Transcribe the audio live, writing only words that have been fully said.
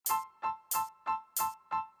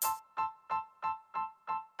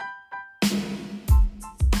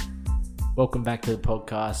Welcome back to the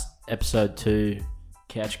podcast, episode 2,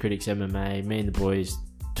 Couch Critics MMA. Me and the boys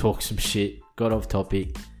talk some shit, got off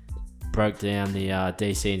topic, broke down the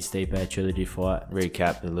DC and Stipe Trilogy Fight.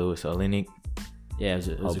 Recap the Lewis Olenek. Yeah,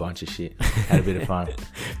 it was a bunch of shit. Had a bit of fun.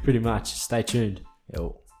 Pretty much. Stay tuned.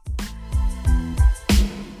 Yo.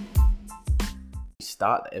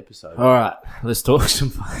 Start the episode. Alright, let's talk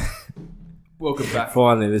some Welcome back.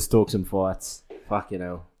 Finally, let's talk some fights. Fucking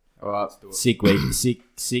hell. Alright, let's do it.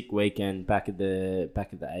 Sick weekend back at the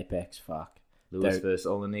Apex. Fuck. Lewis versus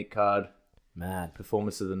Olenek card. Mad.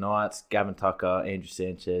 Performance of the nights. Gavin Tucker, Andrew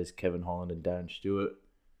Sanchez, Kevin Holland and Darren Stewart.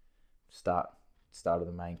 Start of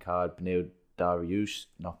the main card. Benil Dariush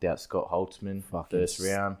knocked out Scott Holtzman first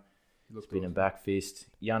round. Spin and back fist.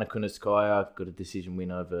 Yana Kunitskaya got a decision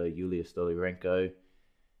win over Yulia Stoliarenko.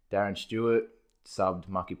 Darren Stewart subbed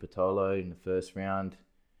Maki Patolo in the first round.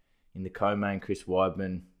 In the co-main, Chris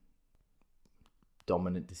Weidman,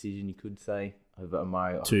 dominant decision you could say, over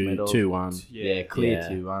Omari Akhmedov. 2-1. Yeah, clear 2-1.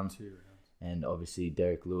 2 rounds. And obviously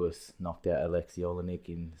Derek Lewis knocked out Alexei Olenek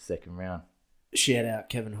in the second round. Shout out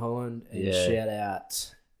Kevin Holland and shout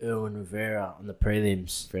out Erwin Rivera on the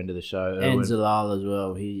prelims. Friend of the show. And Zalal as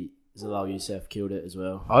well. Zalal Youssef killed it as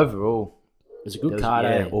well. Overall, it was a good card.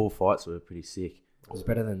 Yeah, all fights were pretty sick. It was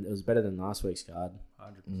better than last week's card.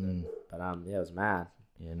 100%. But yeah, it was mad.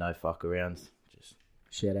 Yeah, no fuck arounds. Just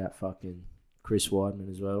shout out fucking Chris Weidman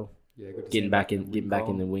as well. Yeah, good to getting see back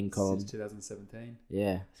in the win column since 2017.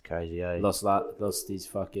 Yeah, it's crazy. Eh? Lost his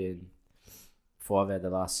fucking 5 out of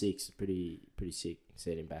the last 6. Pretty sick.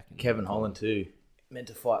 Seeing him back. Kevin Holland too. Meant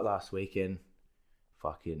to fight last weekend.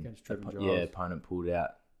 Fucking opponent pulled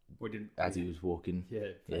out as he was walking.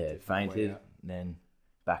 Fainted. And then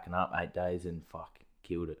backing up 8 days and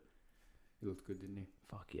killed it. He looked good, didn't he?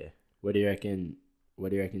 Fuck yeah. Where do you reckon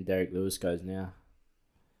Derek Lewis goes now?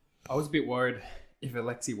 I was a bit worried if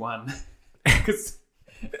Alexei won. Because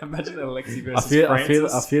imagine Alexei versus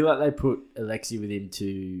Francis. I feel like they put Alexei with him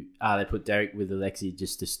they put Derek with Alexei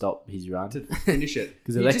just to stop his run. To finish it.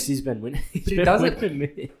 Because Alexei's been winning. He does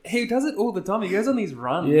it all the time. He goes on these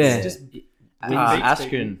runs. Yeah. Just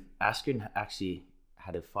Askren actually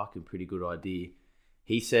had a fucking pretty good idea.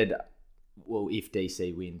 He said, well, if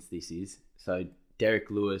DC wins, this is. So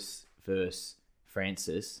Derek Lewis versus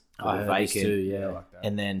Francis. Vacant. Like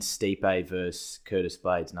and then Stipe versus Curtis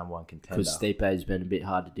Blades, number 1 contender. Because Stipe's been a bit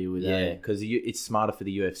hard to deal with. Yeah, because it's smarter for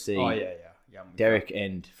the UFC. Oh, yeah. Derek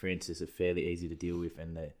and Francis are fairly easy to deal with.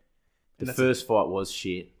 And the first fight was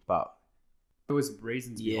shit, but there was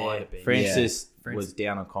reasons behind it being. Francis was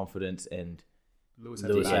down on confidence and Lewis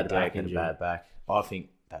had a bad back. I think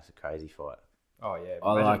that's a crazy fight. Oh yeah,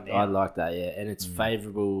 I like that. Yeah, and it's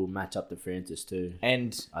favourable matchup to Francis too.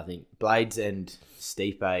 And I think Blades and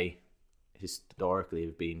Stipe historically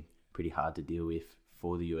have been pretty hard to deal with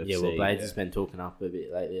for the UFC. Yeah, well, Blades has been talking up a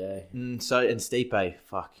bit lately. And Stipe,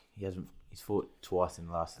 he's fought twice in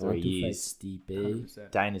the last 3 years. Stipe.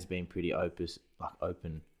 Dana's been pretty open.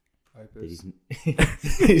 He's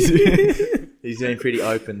been pretty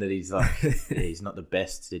open that he's he's not the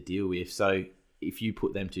best to deal with. So if you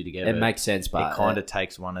put them two together, it makes sense, but it kind of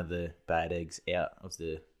takes one of the bad eggs out of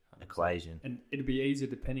the 100%. Equation. And it'd be easier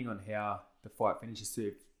depending on how the fight finishes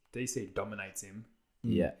too. If DC dominates him.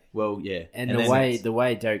 Yeah. Well, yeah. And the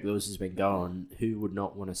way Derek Lewis has been going, who would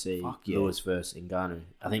not want to see Lewis versus Ngannou?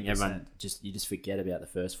 I think 100%. Everyone just forget about the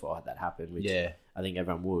first fight that happened, which I think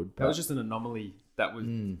everyone would. That was just an anomaly that was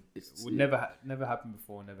would never happen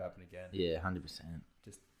before, never happen again. Yeah, 100%.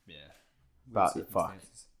 Just But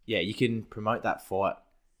yeah, you can promote that fight.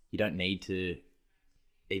 You don't need to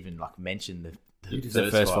even mention the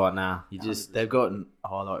first fight now. You just they've got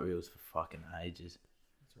highlight reels for fucking ages.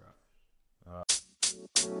 That's right.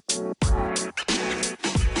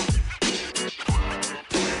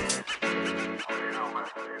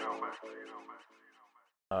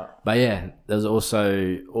 But yeah, there's also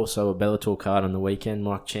a Bellator card on the weekend.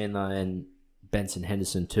 Mike Chandler and Benson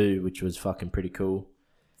Henderson too, which was fucking pretty cool.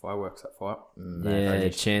 Fireworks that fight. Yeah,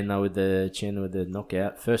 Chandler with the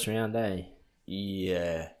knockout first round, eh?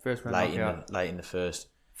 Yeah, first round late in the first.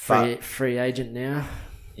 Free agent now.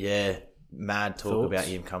 Yeah, mad talk about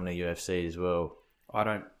him coming to UFC as well. I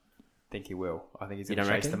don't think he will. I think he's going to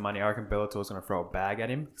chase the money. I reckon Bellator's going to throw a bag at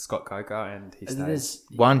him, Scott Coker, and he stays.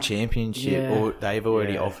 One championship, or they've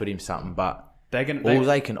already offered him something, but they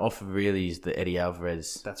can offer really is the Eddie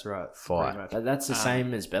Alvarez. That's right. Fight. But that's the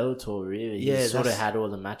same as Bellator, really. Yeah, he sort of had all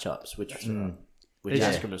the matchups, which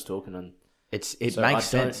Askren was talking on. It makes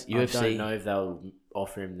sense. UFC. I don't know if they'll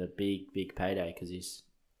offer him the big payday because he's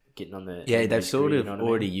getting on the. Yeah, they've sort of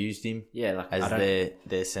already used him. Yeah, as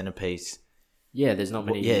their centerpiece. Yeah, there's not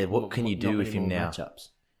many. What can you do with him now?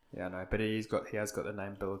 Matchups. Yeah, I know, but he has got the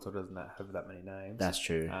name Bellator. Doesn't that have that many names? That's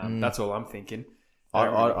true. That's all I'm thinking.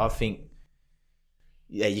 I think,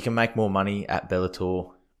 yeah, you can make more money at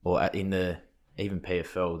Bellator or even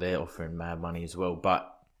PFL. They're offering mad money as well,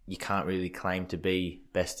 but you can't really claim to be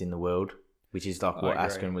best in the world, which is like what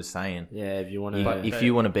Askren was saying. Yeah, if you want to, but if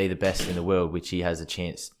you want to be the best in the world, which he has a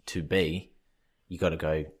chance to be, you got to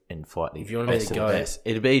go and fight the if you want to be the best.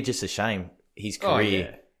 It'd be just a shame his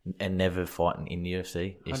career and never fighting in the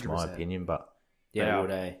UFC. Is 100%. My opinion, but all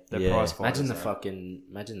day. Prize imagine the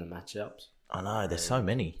matchups. I know there's so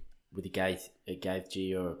many with a Gaeth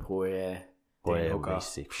G or a Poirier. Poirier would be a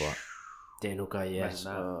sick fight. Dan Hooker, yes.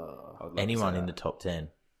 Anyone in the top 10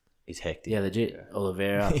 is hectic. Yeah, legit. Yeah.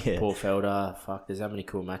 Oliveira, Paul Felder. Fuck, there's that many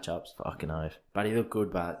cool matchups. Fucking oath. But he looked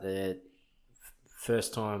good, but the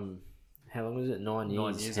first time, how long was it? 9 years.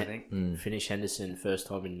 9 years, I think. Finish Henderson, first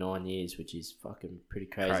time in 9 years, which is fucking pretty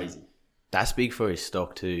crazy. That's big for his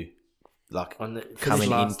stock too. Like coming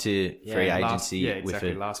into free agency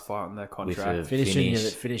exactly. Last fight on the contract.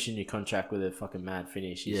 Finishing your contract with a fucking mad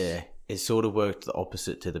finish. It sort of worked the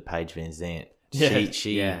opposite to the Paige Van Zandt.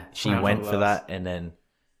 She went for that and then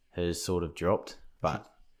hers sort of dropped. But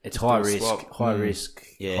it's high risk.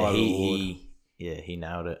 Yeah, high he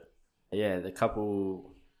nailed it. Yeah, the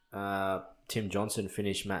couple. Tim Johnson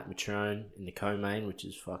finished Matt Mitrone in the co-main, which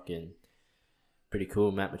is fucking pretty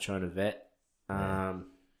cool. Matt Mitrone, a vet.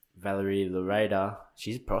 Valerie Loreda,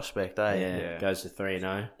 she's a prospect, eh? Yeah. Goes to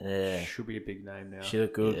 3-0. Yeah, should be a big name now. She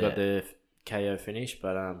looked good. Got the KO finish,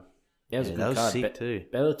 but it was a good that was card. sick too.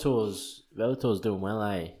 Bellator's doing well,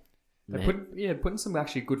 eh? They're putting some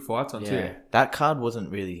actually good fights on too. That card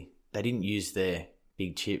wasn't really. They didn't use their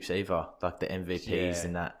big chips either, like the MVPs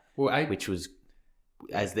and that. Well, which was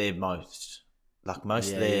as their most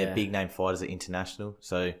of their big name fighters are international,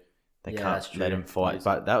 so they can't let them fight.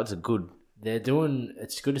 But that was a good.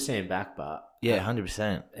 It's good to see him back, but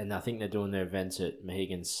 100%. And I think they're doing their events at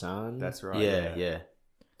Mohegan Sun. That's right. Yeah.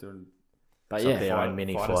 Doing, but their own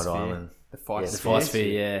mini fight island. The fight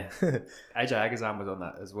sphere. AJ Agazan was on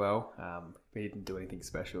that as well. He didn't do anything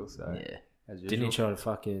special, so as usual. Didn't he try to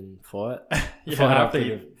fucking fight? Fight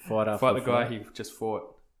the guy he just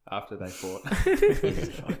fought after they fought. He's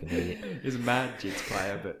a fucking idiot. He's a mad jiu-jitsu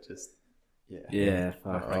player, but just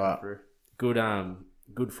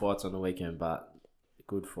good fights on the weekend, but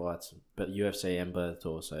good fights. But UFC and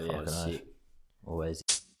Bellator, so it was sick. Always.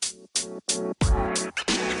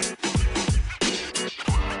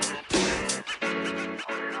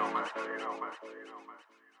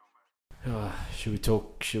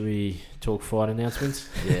 Should we talk fight announcements?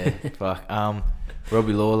 Yeah, fuck.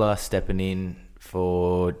 Robbie Lawler stepping in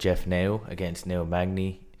for Jeff Neal against Neil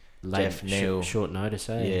Magny. Jeff Neal, short notice,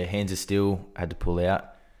 eh? Yeah, hands of steel, had to pull out.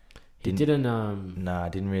 Didn't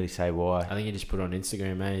didn't really say why. I think he just put it on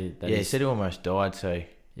Instagram, eh? He said he almost died, so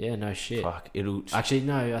yeah, no shit. Fuck, actually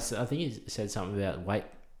no. I think he said something about weight.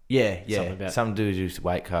 Yeah, something to do with just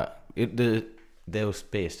weight cut. There'll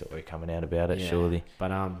be a story coming out about it, surely. But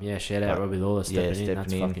shout out Robbie Lawler stepping in.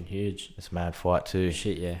 That's fucking huge. It's a mad fight too.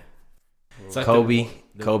 Shit, yeah. Well,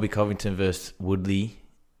 Colby Covington versus Woodley.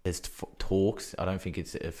 There's talks. I don't think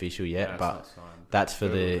it's official yet, but that's for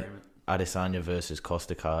the Adesanya versus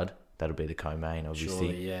Costa card. That'll be the co-main, obviously.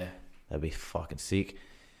 Surely, yeah. That'll be fucking sick.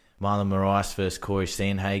 Marlon Moraes versus Corey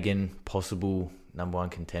Sandhagen, possible number one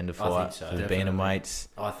contender fight for the bantamweights.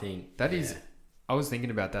 I think that is. I was thinking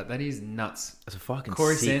about that. That is nuts. It's a fucking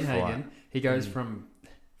Corey sick Sandhagen. Fight. He goes from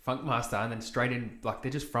Funkmaster and then straight in. Like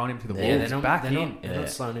they're just throwing him to the wall. They're not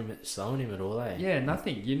slowing him at all. Eh? Yeah,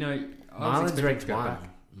 nothing. You know, Marlon's ranked one.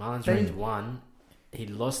 Marlon's ranked one. He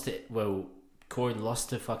lost it. Well, Corey lost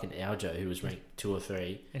to fucking Aljo, who was ranked 2 or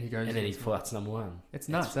 3, and then he fights number 1. It's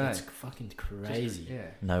nuts, eh? It's fucking crazy.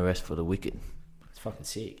 No rest for the wicked. It's fucking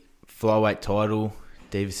sick. Flyweight title,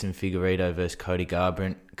 Davison Figueiredo versus Cody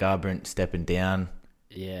Garbrandt. Garbrandt stepping down,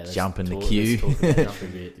 jumping the queue.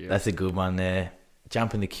 That's a good one there.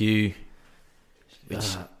 Jumping the queue.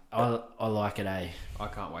 Which I like it, eh? I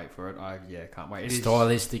can't wait for it. I can't wait.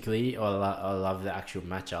 Stylistically, I love the actual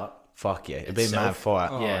matchup. Fuck yeah, it'd be a mad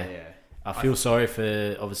fight. Yeah. I feel sorry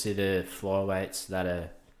for obviously the flyweights that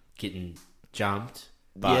are getting jumped.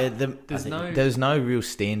 But there's no real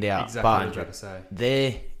standout. Exactly but what I was about to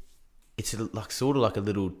say. It's sort of like a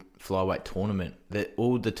little flyweight tournament. That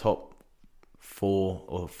all the top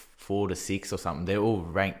 4 to 6 or something, they're all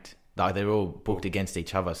ranked. Like they're all booked against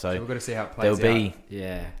each other. So we've got to see how it plays there'll be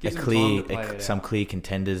some clear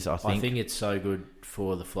contenders. I think it's so good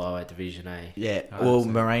for the flyweight division, eh? Yeah.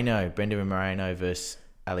 Brendan Moreno versus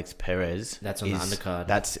Alex Perez. That's on the undercard.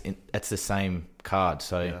 That's the same card.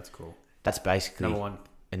 So that's cool. That's basically number one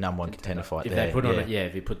a number one contender fight. If there. they put on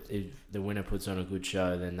if the winner puts on a good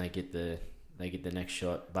show, then they get the next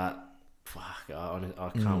shot. But fuck, I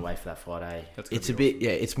can't wait for that fight. It's a bit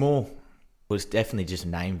It's more. Was definitely just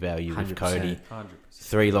name value with Cody. 100%.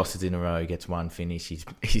 3 losses in a row, gets 1 finish. He's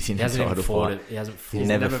in the title fight. He's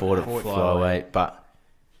never fought at flyweight, but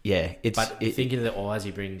yeah, think of the eyes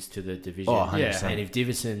he brings to the division. Oh, 100%. And if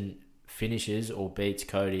Divison finishes or beats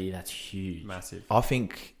Cody, that's huge, massive. I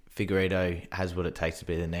think Figueiredo has what it takes to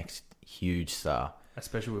be the next huge star,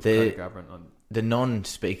 especially with Cody Garbrandt on. The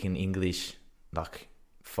non-speaking English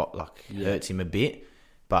hurts him a bit,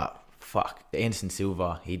 but. Fuck, Anderson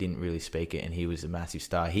Silva, he didn't really speak it, and he was a massive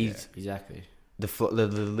star. Exactly. The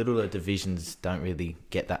littler divisions don't really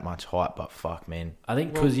get that much hype, but fuck, man. I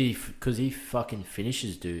think because he fucking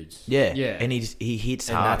finishes dudes. Yeah, and he hits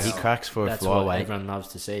hard. He cracks for a flyweight. That's what everyone loves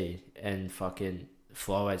to see. And fucking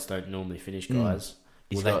flyweights don't normally finish guys.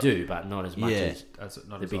 They do, but not as much as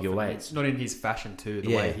the bigger weights. Not in his fashion too.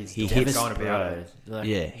 The way he hits going about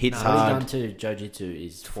it. Hits hard. What he's done to jiu-jitsu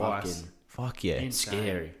is twice. Fuck yeah,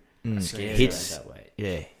 scary. Hits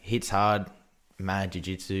hard, mad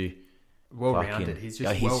jiu-jitsu. Well-rounded. He's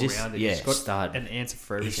just well-rounded. He's got an answer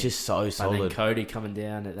for everything. He's just so solid. And then Cody coming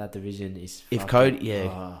down at that division is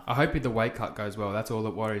I hope the weight cut goes well. That's all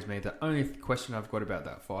that worries me. The only question I've got about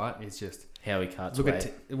that fight is just how he cuts what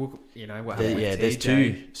weight. What happened with TJ. There's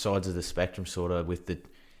 2 sides of the spectrum, sort of. With the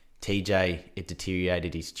TJ, it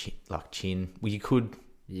deteriorated his chin. Well, you could...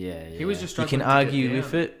 Yeah. He was just you can argue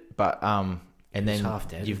with it, but... And then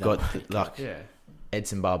you've got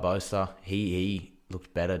Edson Barbosa. He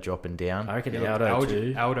looked better dropping down. I reckon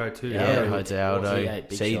Aldo too. Yeah,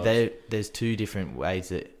 See, there's 2 different ways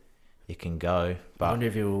that it can go. But I wonder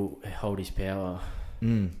if he'll hold his power.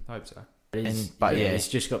 I hope so. It's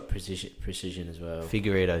just got precision as well.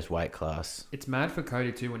 Figueiredo's weight class. It's mad for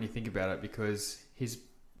Cody too when you think about it, because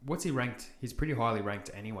what's he ranked? He's pretty highly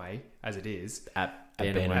ranked anyway, as it is. At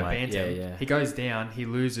bantam. Yeah. He goes down, he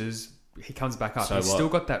loses. He comes back up. He's still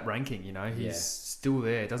got that ranking, He's still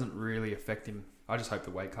there. It doesn't really affect him. I just hope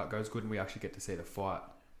the weight cut goes good and we actually get to see the fight.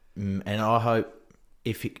 And I hope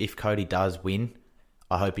if Cody does win,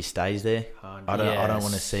 I hope he stays there. I don't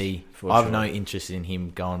want to see... I have no interest in him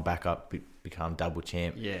going back up, become double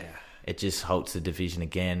champ. Yeah. It just halts the division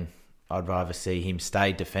again. I'd rather see him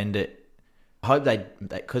stay, defend it. I hope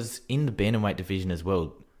because in the bantamweight division as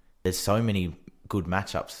well, there's so many... good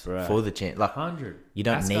matchups for the champ. 100. You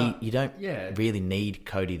don't really need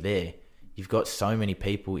Cody there. You've got so many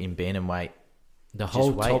people in bantamweight. The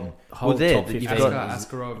whole waiting. Top 50. You've got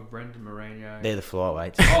Askarov, Brendan Moreno. They're the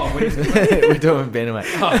flyweights. We're doing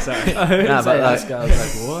bantamweight. Oh, sorry. I was like,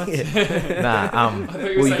 what? I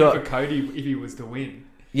thought you were saying for Cody if he was to win.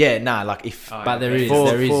 Yeah, but there is.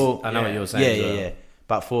 I know what you're saying. Yeah.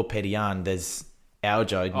 But for Petian, there's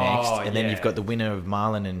Aljo next, and then you've got the winner of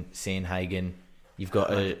Marlon and Sandhagen. You've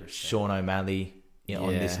got Sean O'Malley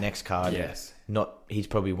on this next card. Yes. He's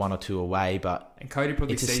probably 1 or 2 away, but and Cody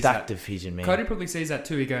probably it's a sees stacked that. division, man. Cody probably sees that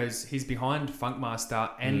too. He goes, he's behind Funkmaster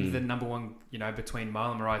and the number one, between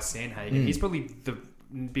Marlon Moraes Sandhagen. He's probably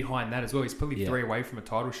behind that as well. He's probably 3 away from a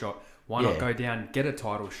title shot. Why not go down, get a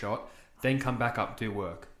title shot, then come back up, do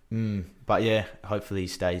work? But yeah, hopefully he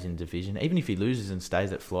stays in division. Even if he loses and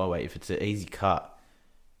stays at flyweight, if it's an easy cut,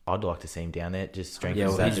 I'd like to see him down there. Just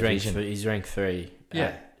strengthens that division. He's ranked 3.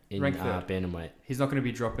 In bantamweight. He's not going to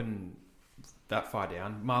be dropping that far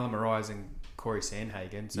down. Marlon Moraes and Corey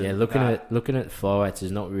Sandhagen. So looking at flyweights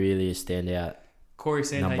is not really a standout. Corey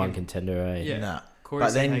Sandhagen, number 1 contender, eh? Yeah. Nah. Corey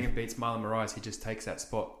Sandhagen beats Marlon Moraes. He just takes that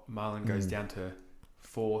spot. Marlon goes down to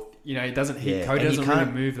 4th. He doesn't. Cody doesn't really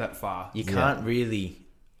move that far. You can't really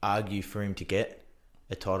argue for him to get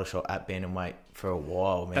a title shot at bantamweight for a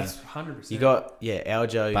while, man. That's 100%. You got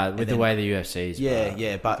Aljo, but with the way the UFC is,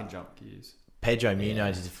 but can jump gears. Pedro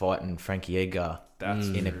Munoz is fighting Frankie Edgar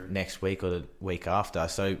next week or the week after.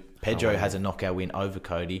 So Pedro has a knockout win over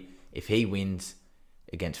Cody. If he wins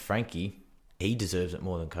against Frankie, he deserves it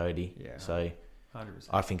more than Cody. Yeah. So 100%.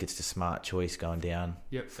 I think it's the smart choice going down.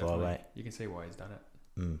 Yep, flyweight. You can see why he's done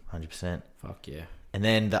it. 100%. Fuck yeah. And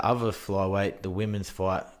then the other flyweight, the women's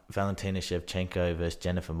fight, Valentina Shevchenko versus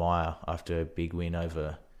Jennifer Maia after a big win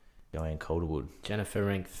over Joanne Calderwood. Jennifer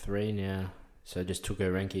ranked 3 now, so just took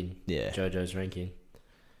her ranking. Yeah. JoJo's ranking.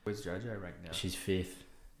 Where's JoJo ranked now? She's 5th.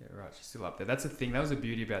 Yeah, right. She's still up there. That's the thing. That was the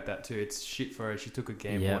beauty about that too. It's shit for her. She took a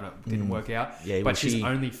gamble on it. Didn't work out. Yeah, but she's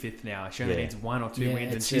only 5th now. She only needs 1 or 2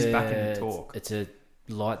 wins and she's back in the talk. It's a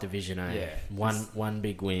light division, eh? Yeah. One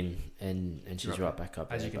big win and she's right back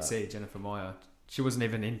up as there. You can see, Jennifer Maia, she wasn't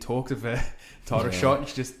even in talks of her title shot.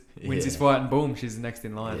 She just wins this fight and boom, she's next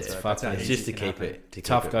in line. Yeah, so it's just to keep it.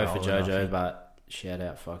 Tough go for JoJo, but shout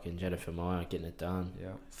out fucking Jennifer Meyer getting it done. Yeah.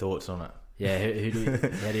 Thoughts on it? Yeah,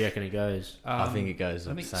 how do you reckon it goes? I think it goes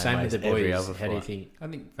the Same way with the as every boys. other How do you fight. think? I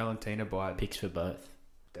think Valentina by Picks for both.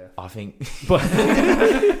 I think. But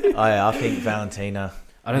I think Valentina.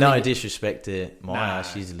 I don't No think disrespect to Maya, Nah.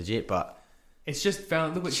 she's legit, but it's just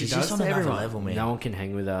look what she's she does just on to another everyone. level, man. no one can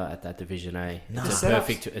hang with her at that division A. No. It's The a setups-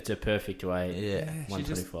 perfect. It's a perfect weight. Yeah. She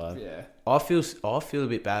just 125. yeah. I feel a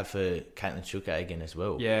bit bad for Caitlin Chuka again as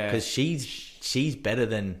well. Yeah. because she's better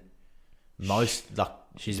than most. Like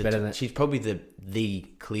She's better than- she's probably the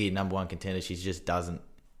clear number one contender. She just doesn't.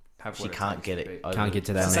 Have She what can't takes get to it. beat. over Can't get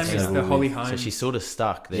to that It's the next same as level. the Holly with- Holm. So she's sort of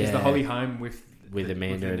stuck there. She's Yeah. the Holly Holm with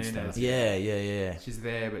Amanda and Nunes. stuff. Yeah. She's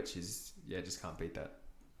there, but she's just can't beat that.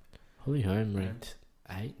 Holly Holm ranked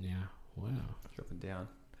 8 now. Wow. Dropping down.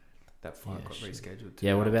 That fight Yeah, got shit. rescheduled. To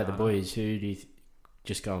Yeah. What about the Ghana. boys? Who do you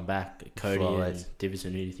just going back? Cody Flyweights. and Divison.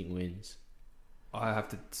 Who do you think wins? I have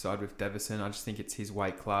to side with Davison. I just think it's his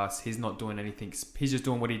weight class. He's not doing anything. He's just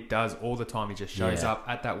doing what he does all the time. He just shows Yeah. up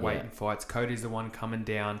at that weight Yeah. and fights. Cody's the one coming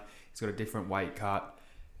down. He's got a different weight cut.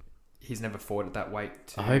 He's never fought at that weight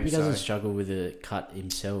too. I hope he doesn't so- struggle with a cut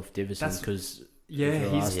himself, Divison, That's- because Yeah, the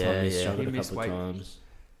he's last time he yeah. struggled He a missed couple of weight. times.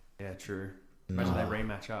 yeah, true. Imagine No. they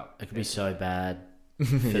rematch up. It could be so bad for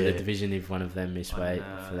the Yeah. division if one of them miss I weight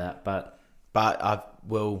know. for that. But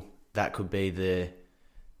That could be the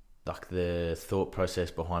thought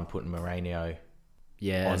process behind putting Moreno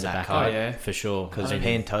yeah, On as a that backup, card. Oh, yeah. for sure. because I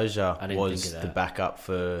didn't- I Pantoja didn't was think of the that. backup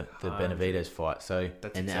for the 100%. Benavidez fight. So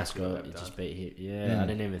That's and exactly what Ascot they've just done. beat him. Yeah, I Mm.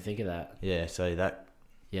 didn't even think of that. yeah, so that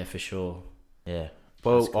Yeah, for sure. yeah.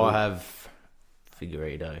 Well, That's cool. I have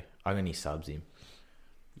Figueiredo. I'm gonna sub him.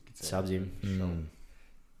 You could say Subs that him. for sure. Mm.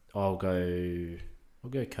 I'll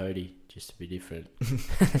go Cody just to be different.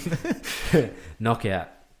 Knockout.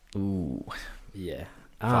 Ooh, Yeah.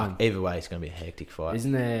 fuck. Either way, it's gonna be a hectic fight.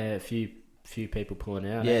 Isn't there a few people pulling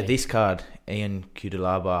out? Yeah, eh? this card, Ian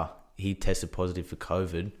Kudalaba, he tested positive for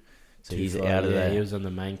COVID, so he's out of yeah, there. he was on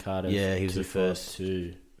the main card. Of Yeah, he was the first.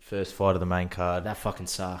 252. First fight of the main card. That fucking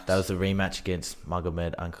sucks. That was the rematch against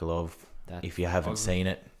Magomed Ankalov. That. If you haven't Awesome. seen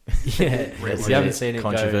it, Yeah, That's if you haven't seen it,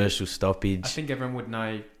 controversial I stoppage. think everyone would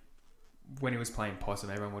know when he was playing possum.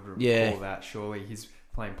 Everyone would recall Yeah. that. Surely he's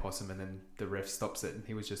playing possum, and then the ref stops it, and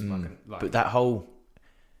he was just Mm. fucking like. But that whole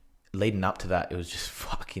leading up to that, it was just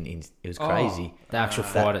fucking. It was Oh, crazy. The actual uh,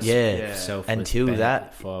 fight yeah, itself. was Until bad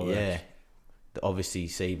that, fireworks. yeah. Obviously,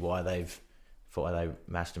 see why they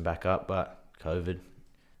matched him back up, but COVID.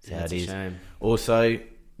 That's how That's it a is. shame. Also,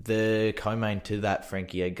 the co-main to that,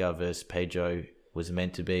 Frankie Edgar versus Pedro, was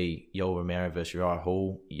meant to be Yoel Romero versus Uriah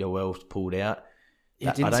Hall. Yoel's pulled out. He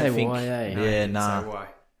That- didn't I say don't think- why, eh? No, Yeah, he didn't nah. say why.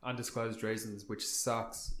 Undisclosed reasons, which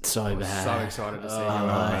sucks. So I was bad. so excited to see Oh, him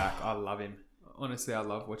no. back. I love him. Honestly, I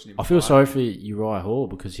love watching him. I feel fight. sorry for Uriah Hall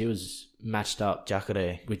because he was matched up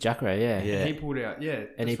Jacare. with Jacare, yeah. Yeah. And he pulled out. Yeah,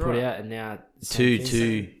 And he that's put right. out, and now same thing.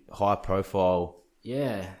 Two high profile.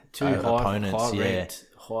 Yeah, two opponents, high yeah. ranked,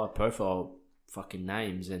 high profile fucking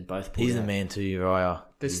names, and both. Pulled He's the out. man to Uriah.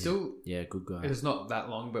 There's still. Yeah, good guy. It's not that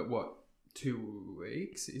long, but what? 2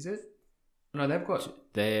 weeks? Is it? No, they've got.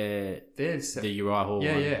 They're There's. the Uriah Hall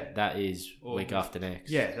Yeah, one. yeah. That is Or- week after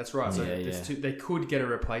next. Yeah, that's right. So Yeah, there's yeah. two, they could get a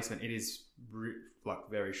replacement. It is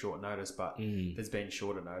very short notice, but because there's been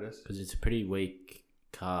shorter notice. it's a pretty weak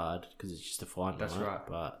card because it's just a fight That's night, right.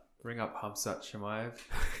 But Ring up Hamzat Shemaev.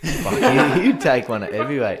 Fuck, you take one at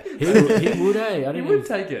heavyweight. he would, eh? I He didn't would even,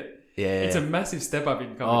 take it. Yeah. It's a massive step up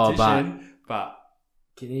in Oh, competition, but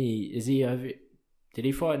can he? Is he over? Did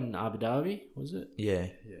he fight in Abu Dhabi? Was it? yeah.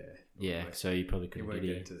 Yeah, probably. so you probably He couldn't wouldn't get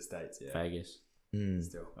get in into the States, yeah. Vegas. Mm.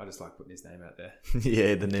 Still, I just like putting his name out there.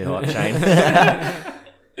 Yeah, the new hot chain.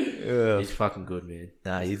 Ugh. He's fucking good, man.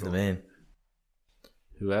 Nah, he's the man.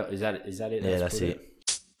 Who else? Is that it? Yeah, that's put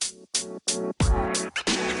it.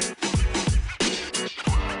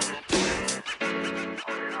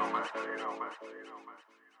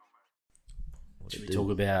 Should we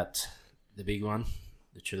talk about the big one,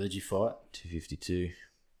 the trilogy fight? 252.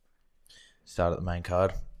 Start at the main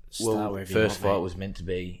card. Start Well, wherever you first want, fight mate. was meant to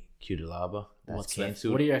be Kudalaba. That's What's that?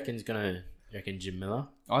 cancelled. What do you reckon's gonna? You reckon Jim Miller?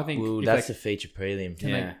 I think Well, if that's they, a feature prelim. Can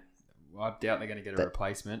Yeah, I doubt they're going to get a That-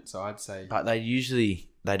 replacement, so I'd say, But they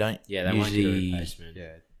don't. yeah, they won't get a usually. replacement.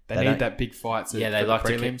 yeah. They They need don't- that big fight. So Yeah, they for like the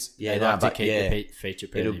to keep. prelims. Yeah, they no, like to but keep yeah, the feature.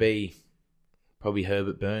 It'll prelim. be probably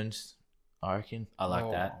Herbert Burns, I reckon. I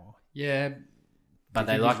like that, Yeah, but Do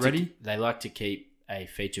they you think like he's to. ready? They like to keep a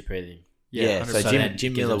feature prelim. Yeah, so 100%.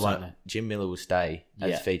 Jim gives Miller them won't. something. Jim Miller will stay as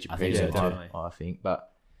Yeah, feature I think so prelim, too. I think.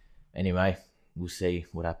 But anyway, we'll see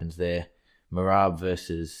what happens there. Marab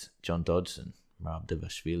versus John Dodson. Marab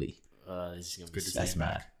Devashvili. This is gonna be Good to sick. see That's him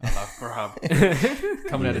back. I love Farab.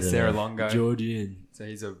 Coming out of Yeah. Sarah Longo. Georgian. So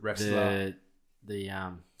he's a wrestler. The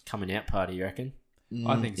coming out party, you reckon?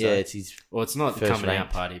 I think so. Yeah, it's his Well, it's not the First coming out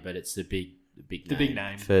ranked. party, but it's the big The big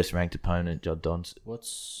name. first ranked opponent, John Dodson.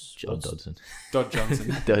 What's Dodson. Dodd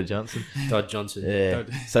Johnson. Dodd Johnson. Dodd Johnson? Yeah.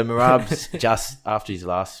 Dodd. So Marab's just after his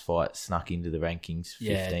last fight snuck into the rankings,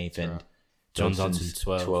 15th, Yeah, and right. John Johnson's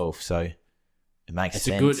Johnson's 12. So it makes It's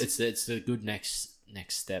sense. a good. It's a good next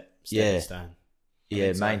step. Yeah. Stepping stone. yeah,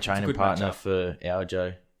 think so. main It's a training good partner matchup. for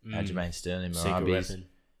Aljo, Mm. Aljamain Sterling. Secret Marabi's weapon.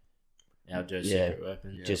 Aljo's Yeah. secret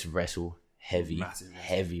weapon. Yeah. just wrestle heavy, Massive wrestling,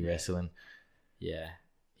 heavy yeah. wrestling. Yeah.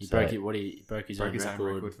 He So- broke it. He broke his Broke own his own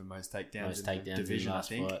record. record for most takedowns Most in the takedowns in division, the I last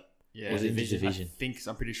think. fight. Yeah, Was it in the I division? think,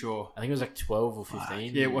 I'm pretty sure. I think it was like 12 or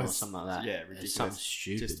 15. Yeah, it or was. something like that. Yeah, It's ridiculous. something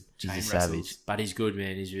stupid. Just He's a chain savage. wrestles. But he's good,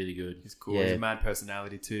 man. He's really good. He's cool. Yeah. He's a mad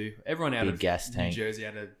personality too. Everyone out Big of gas New tank. Jersey,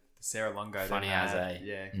 out of Sarah Longo. they're Funny mad. as, eh?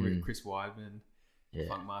 Yeah, Mm. Chris Weidman, Yeah,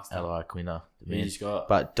 Funkmaster. Ally Quinner. the man. He's got.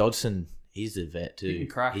 But Dodson, he's a vet too. He can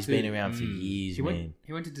crack He's too. been around for Mm. years, He man.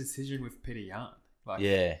 went to decision with Peter Yarn. Like,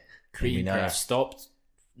 Yeah, Creed we know. stopped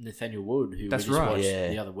Nathaniel Wood, who That's we just right. watched Yeah.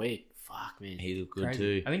 the other week. Fuck, man. he looked good crazy.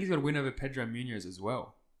 too. I think he's got a win over Pedro Munoz as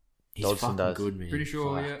well. He's Dodson fucking does. good, man. Pretty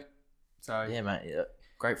sure, Fuck. yeah. So Yeah, mate. Yeah.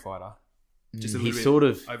 great fighter. Just a He's little bit sort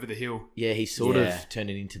of over the hill. he's sort Yeah. of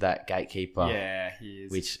turning into that gatekeeper, Yeah, he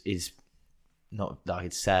is. which is not like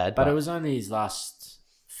it's sad, But it was only his last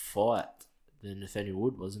fight, the Nathaniel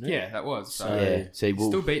Wood, wasn't it? yeah, that was. So yeah. So he he's will,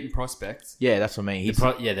 still beating prospects. yeah, that's what I mean.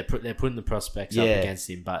 They're putting the prospects up Yeah. against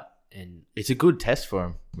him, and It's a good test for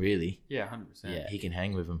him, really. Yeah, 100%. Yeah. He can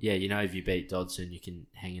hang with him. yeah, you know, if you beat Dodson, you can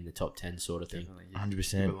hang in the top 10 sort of thing. Definitely. You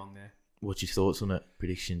 100%. belong there. What's your thoughts on it?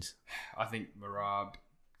 Predictions? I think Marab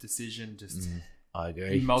decision, just I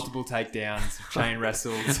agree. multiple takedowns, chain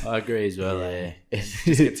wrestles. I agree as well. Yeah. Just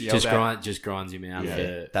gets yelled at. Just grinds him out. Yeah.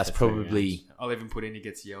 For, That's for 3 probably rounds. I'll even put in he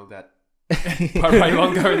gets yelled at by Ray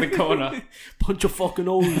Longo in the corner. punch a fucking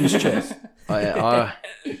hole in his chest. I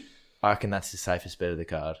reckon that's the safest bet of the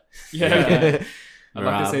card. Yeah. I'd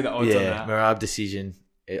like to Marab. see the odds on Yeah, that. Marab decision.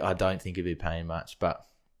 I don't think it'd be paying much, but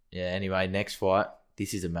yeah. Anyway, next fight.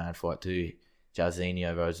 This is a mad fight too.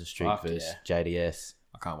 Jarzinho Rosenstruck Fuck versus JDS.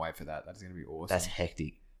 I can't wait for that. That's going to be awesome. That's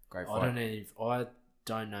hectic. great I fight.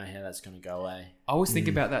 don't know how that's going to go away. I was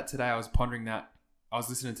thinking about that today. I was pondering that. I was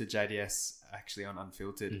listening to JDS actually on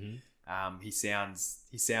Unfiltered. Mm-hmm. He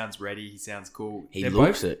sounds ready. He sounds cool. He They're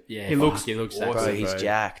looks both- it. Yeah, He fuck, looks that awesome. Bro, good, he's bro.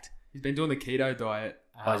 jacked. He's been doing the keto diet.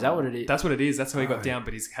 Oh, is that what it is? That's what it is. That's how he got Oh. down,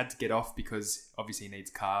 but he's had to get off because obviously he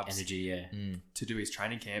needs carbs Energy, yeah. to do his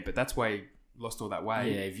training camp. But that's why he lost all that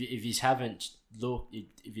weight. Yeah, if you haven't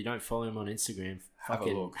if you don't follow him on Instagram, Have a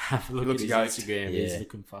fucking look. have a He look looks at his yoked. Instagram. Yeah. He's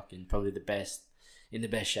looking fucking probably the best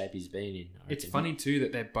shape he's been in. I It's reckon. funny too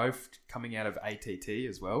that they're both coming out of ATT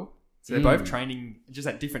as well. So they're Mm. both training just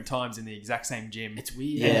at different times in the exact same gym. It's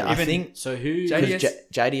weird. Yeah, I even- think So who? JDS because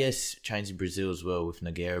JDS trains in Brazil as well with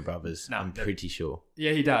Nogueira brothers. No, I'm they're- pretty sure.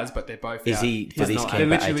 Yeah, he does, but they're both. Is out. he? He's Does his not- They're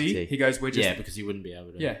camp at literally. ATT? He goes. We're just. Yeah, because he wouldn't be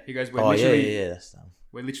able to. Yeah, he goes. We're Oh yeah, literally. yeah, that's dumb.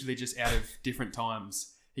 We're literally just out of different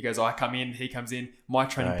times. He goes. I come in. He comes in. My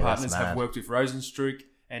training Right, that's partners mad. have worked with Rosenstruck,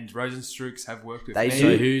 and Rosenstrucks have worked with They me. So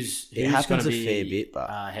do. who's It going happens to a be fair bit, but-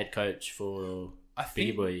 head coach for I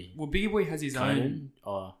think. Biggie Boy? Well, Biggie Boy has his own. Conan?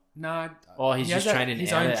 Or No. he's he just has training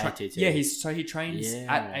his out own at ATT. Yeah, he trains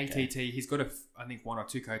Yeah, at okay. ATT. He's got I think 1 or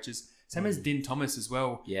 2 coaches. Same as Din Thomas as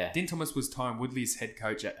well. Yeah. Din Thomas was Tyron Woodley's head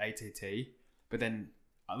coach at ATT, but then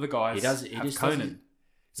other guys He have just Conan. doesn't-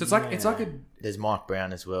 So it's like a There's Mike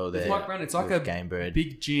Brown as well. There's There. Mike Brown. It's like with a Game Bird.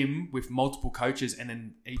 big gym with multiple coaches, and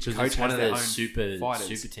then each Because coach it's one has of their those own fighters.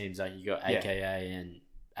 super teams. Like you got Yeah. AKA and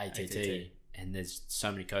ATT, ATT. and there's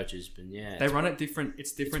so many coaches. But yeah, They run it different.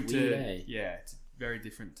 It's different it's to weird, eh? yeah. It's very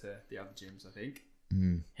different to the other gyms, I think.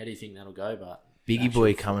 how do you think that'll go? But Biggie actual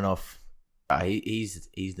Boy fight- coming off.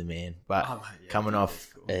 He's the man. But Oh, yeah, coming Biggie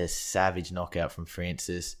off Boy's cool. a savage knockout from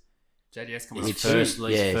Francis. JDS coming It's off his two.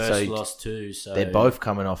 first, yeah, first so loss too. So They're both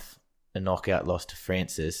coming off a knockout loss to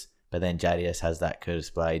Francis, but then JDS has that Curtis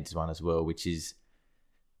Blades one as well, which is.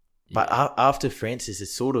 But after Francis,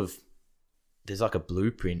 it's sort of there's like a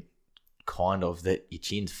blueprint, kind of that your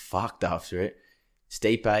chin's fucked after it.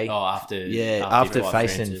 Stipe, after after he fought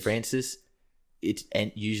facing Francis, it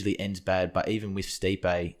usually ends bad. But even with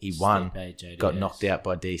Stipe, he won, Stipe, JDS. got knocked out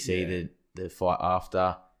by DC Yeah. the fight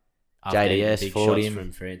after. After JDS big fought shots him.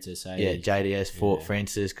 from Francis. Eh? Yeah, JDS fought Yeah.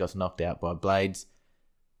 Francis, got knocked out by Blades.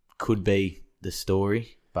 Could be the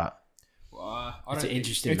story, but Well, I It's don't an think-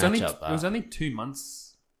 interesting it's only, matchup, It was that. only 2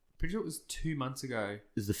 months. Pretty sure it was 2 months ago. it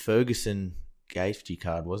was the Ferguson Gaethje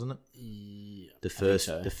card, wasn't it? Yeah, The I think first,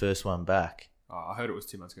 so. the first one back. Oh, I heard it was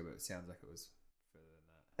 2 months ago, but it sounds like it was further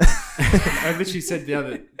than that. I literally said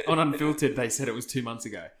on Unfiltered, they said it was 2 months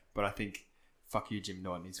ago. But I think, fuck you, Jim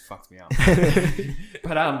Norton. He's fucked me up.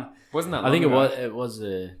 But wasn't that long I think ago? it was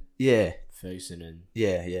Yeah. Ferguson and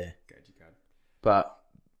Yeah. Go, G-Card. But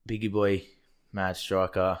Biggie Boy, Mad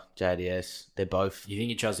Striker, JDS, they're both. you think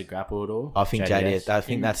he tries to grapple at all? I think JDS. I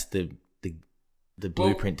think Him- that's the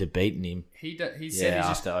blueprint to beating him. He said he's Yeah,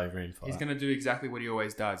 just after Overeem fight. he's going to do exactly what he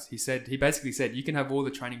always does. He basically said, you can have all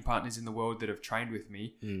the training partners in the world that have trained with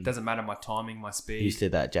me. Doesn't matter my timing, my speed. He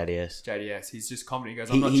said that JDS. JDS. He's just confident. He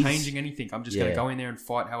goes, I'm not changing anything. I'm just going to go in there and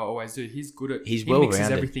fight how I always do. He's good at. He's he mixes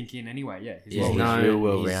well-rounded. everything in anyway. Yeah, Yeah, well he's rounded. real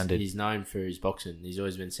well-rounded. He's known for his boxing. He's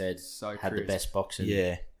always been said So had the crisp. best boxing.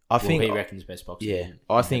 Yeah, I think. he reckons best boxing. Yeah, in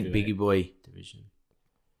I think heavyweight Biggie Boy. division.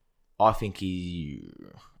 I think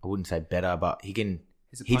I wouldn't say better, but he can.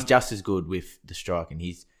 He's a He's puncher. just as good with the strike, and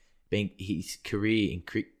his career in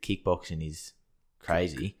kickboxing is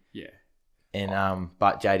crazy. Yeah. And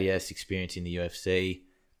but JDS experience in the UFC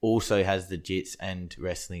also has the jits and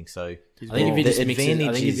wrestling, so I think if he the just mixes, advantage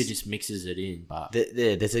I think if he is- just mixes it in, but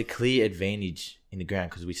there's a clear advantage in the ground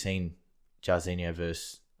because we've seen Jairzinho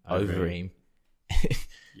versus Overeem.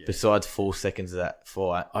 Yeah. Besides 4 seconds of that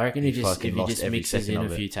fight, I reckon if he fucking lost just every mixes second in a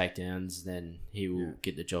of it. few takedowns, then he will Yeah.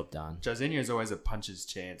 get the job done. Jairzinho is always a puncher's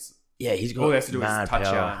chance. Yeah, he's got All he has to do is mad touch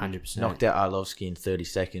power. out. 100%. Knocked out Arlovsky in 30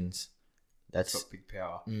 seconds. He's That's got big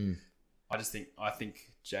power. mm, I think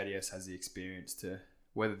JDS has the experience to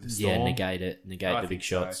weather the storm. Yeah, negate the I big think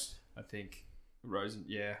shots. so. I think Rosen,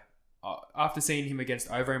 yeah. After seeing him against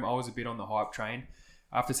Overeem, I was a bit on the hype train.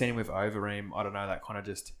 After seeing him with Overeem, I don't know, that kind of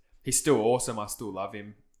just... He's still awesome. I still love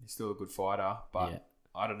him. He's still a good fighter. But Yeah.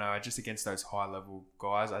 I don't know, just against those high-level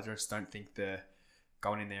guys, I just don't think they're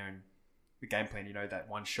going in there and the game plan, that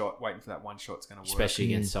one shot, waiting for that one shot's going to work. Especially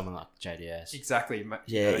against someone like JDS. Exactly.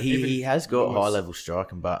 yeah. He has got high level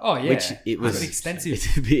striking, but Oh, yeah. which it was An extensive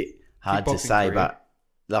It's a bit hard to kickboxing say, career. but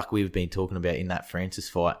like we've been talking about in that Francis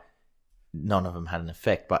fight, none of them had an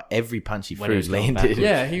effect. But every punch he When he threw was going landed. backwards.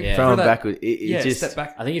 Yeah, he Yeah. Throwing that- backward. It just step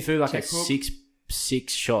back. I think he threw like Check a hook.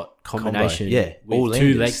 six shot combination. Yeah, with all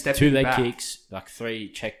two landed. Stepping leg back. kicks, like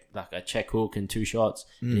a check hook and 2 shots.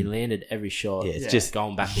 And he landed every shot. Yeah, it's Yeah. just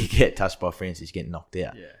going you backwards. get touched by Francis, you get knocked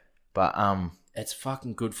out. Yeah. But It's a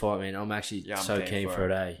fucking good fight, man. I'm actually Yeah, I'm so down keen for for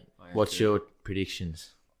it. it, eh? I am what's too. your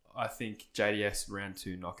predictions? I think JDS round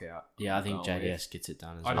 2 knockout. Yeah, I think I'm going JDS gets it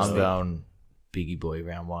done as I well. just I'm think- going Biggie Boy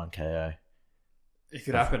round 1 KO. It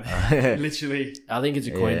could happen. Literally. I think it's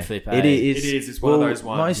a coin Yeah. flip. It eh? is. It is. It's one of those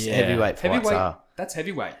ones. Most Yeah. heavyweight fights Heavyweight, are that's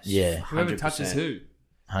heavyweight. Yeah. Whoever 100%. touches who.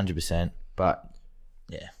 100%. But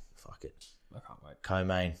yeah, fuck it. I can't wait.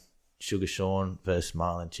 Co-main Sugar Sean versus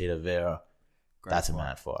Marlon Cheeto Vera. Great That's a fight.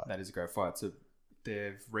 mad fight. That is a great fight. So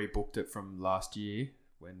they've rebooked it from last year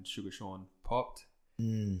when Sugar Sean popped.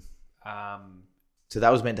 Mm. Um, So that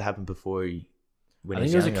was meant to happen before he. When I he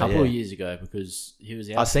think it was a younger, couple yeah. of years ago because he was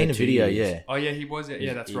out. I've seen for a 2 video. years. Yeah. oh, yeah, he was. Yeah, He-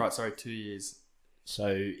 that's he- right. Sorry, 2 years.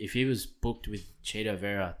 So if he was booked with Cheeto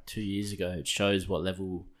Vera 2 years ago, it shows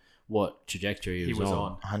what trajectory He was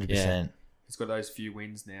on. 100%. He's got those few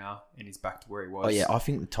wins now, and he's back to where he was. Oh yeah, I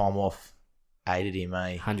think the time off aided him.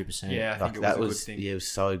 100%. Yeah, I think Like it was that a good was thing. yeah, it was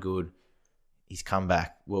so good. He's come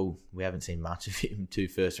back. Well, we haven't seen much of him 2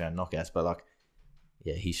 first round knockouts, but like,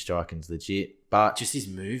 yeah, his striking's legit. But Just his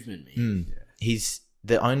movement, man. he's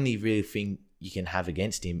the only real thing you can have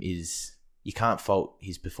against him is you can't fault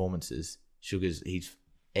his performances. Sugar's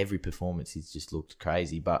every performance he's just looked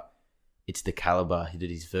crazy, but it's the caliber he did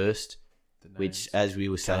his first, The which names. as we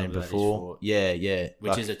were saying Caliber that he's before, fought. yeah, Which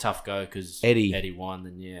like, is a tough go because Eddie- Eddie won,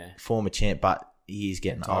 and yeah. former champ, but he is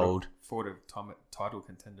getting old. Fought a title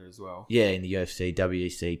contender as well. Yeah, in the UFC,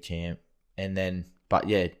 WEC champ, and then but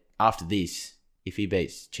yeah, after this, if he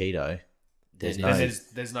beats Cheeto, there's Then no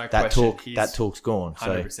There's no that question. talk. That talk's gone. So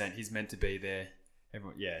 100%. He's meant to be there.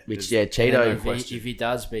 Everyone, yeah. which there's- yeah, And then Cheeto. if he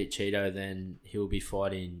does beat Cheeto, then he'll be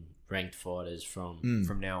fighting ranked fighters from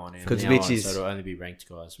from now on in. 'Cause now which on, is- so it'll only be ranked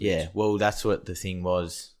guys. Which, Yeah, well, that's what the thing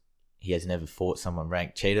was. He has never fought someone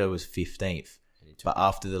ranked. Cheeto was 15th, but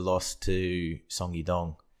after the loss to Song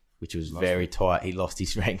Yidong, which was very tight, he lost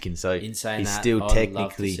his ranking. So in saying he's that, still I'd love to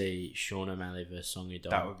technically see Sean O'Malley versus Song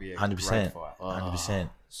Yadong. that would be a 100%. great fight. 100%.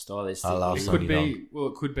 Stylistic. I love It Song could Yidong. be. Well,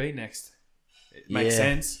 it could be next. It makes Yeah.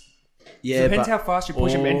 sense. Yeah, Depends but how fast you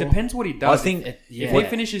push him, and or- depends what he does. I think if yeah. he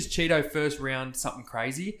finishes Cheeto first round something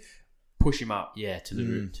crazy, push him up. Yeah, to the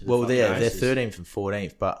root. To the well, fucking they're races. 13th and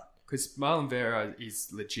 14th, but Because Marlon Vera is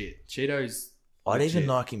legit. Cheeto's I'd legit. even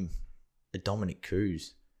like him a Dominic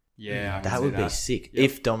Cruz. Yeah, I can That see would be that. sick Yep.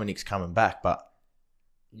 if Dominic's coming back. But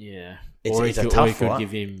Yeah, It's- or it's you a could, tough or you could fight.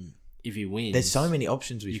 give him if he wins. there's so many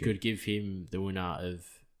options with You him. could give him the winner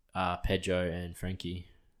of Pedro and Frankie.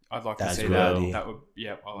 I'd like to That's see a good that. idea. That would,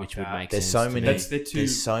 yeah, I like Which that. would make There's sense. so to many. me.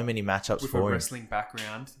 There's so many matchups With a for him. wrestling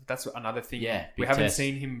background, that's another thing. Yeah, we big haven't test.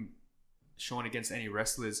 seen him, Sean, against any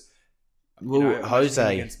wrestlers. Well, imagine him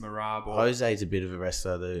Jose against Marab or Jose's a bit of a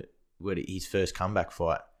wrestler. His first comeback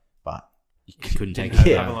fight, but He couldn't take didn't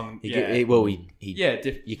it. have Yeah. a long. he, Yeah,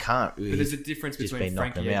 you can't. but there's a difference just between been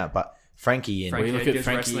knocking Frankie him and out. But Frankie and Frankie Well, you look at Edgar's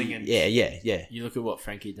Frankie- wrestling and yeah. You look at what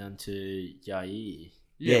Frankie done to Yair.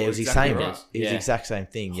 Yeah, it was the exactly same. right. It was the Yeah. exact same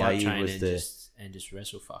thing. Hype Yair train was and the just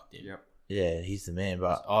wrestle fucked him. Yep. yeah. He's the man.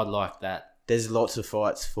 But I'd like that. there's lots of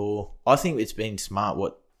fights for. I think it's been smart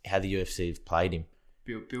how the UFC have played him.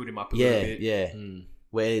 Build him up a little Yeah, bit. yeah. Mm.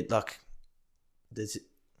 Where like there's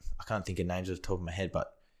I can't think of names off the top of my head,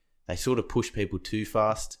 but they sort of push people too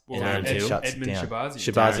fast Well, Darren and Till. it shuts it Edmund down. Shabazi.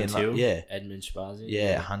 Shabazi Darren and Till, yeah, Edmund Shabazi.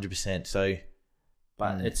 yeah, 100%. So,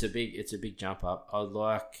 But it's a big jump up. I'd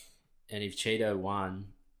like, and if Cheeto won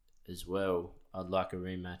as well, I'd like a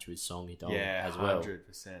rematch with Song Yadong Yeah, as well.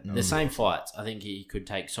 100%. The same fights. I think he could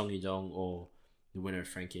take Song Yadong or the winner of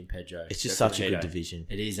Frankie and Pedro. it's just Definitely such a good Cheeto. division.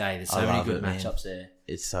 It is, There's I so many love good it, man. matchups there.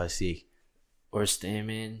 It's so sick. Or a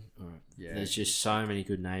Stairman. Or Yeah. there's just so many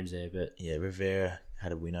good names there. But Yeah, Rivera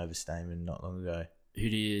had a win over Stamen not long ago. who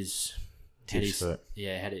do you use? Tips for it.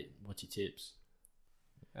 Yeah, what's your tips?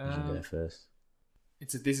 You can go first.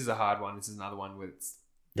 This is a hard one. This is another one where it's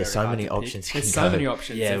There's very so hard many to pick. options you There's can so go. many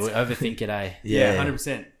options. Yeah, It's- we overthink it, yeah, Yeah,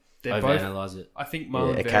 100%. They're both. overanalyze it. I think Yeah,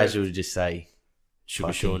 Marlon a Vera. casual would just say, Sugar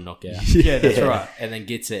fucking- Sean knockout. Yeah, that's right. And then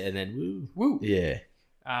gets it, and then woo. Woo. Yeah,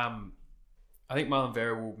 I think Marlon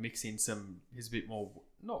Vera will mix in some. He's a bit more.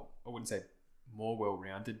 I wouldn't say more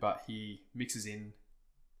well-rounded, but he mixes in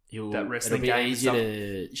that wrestling it'll be game and easier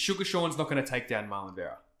stuff. to. Sugar Sean's not going to take down Marlon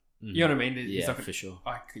Vera. You know what I mean? He's Yeah, not gonna, for sure.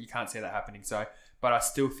 you can't see that happening. So, but I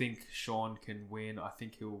still think Sean can win. I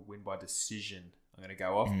think he'll win by decision. I'm going to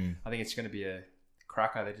go off. I think it's going to be a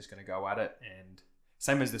cracker. They're just going to go at it, and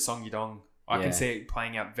same as the Song Yadong. I Yeah. can see it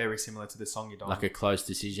playing out very similar to the Song Yadong. Like a close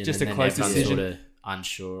decision. Just and a then close everyone's decision. Sort of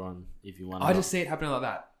unsure on if you won. I just see it happening like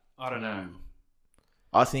that. I don't know.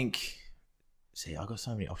 I think. See, I got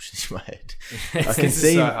so many options in my head. I This can is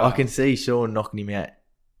see, so I hard. can see Sean knocking him out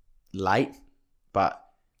late, but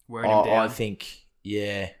Wearing him down. I think,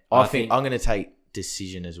 yeah, I I think think- I'm going to take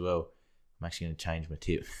decision as well. I'm actually going to change my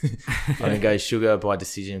tip. I'm going to go Sugar by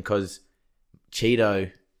decision because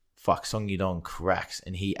Cheeto, Song Yadong cracks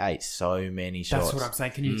and he ate so many shots. That's what I'm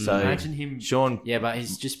saying. Can you So, imagine him? Sean, Yeah, but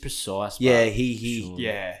he's just precise. yeah, but he Sean-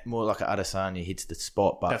 Yeah, more like an Adesanya hits the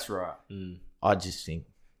spot, but that's right. I just think,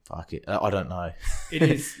 fuck it. I don't know. It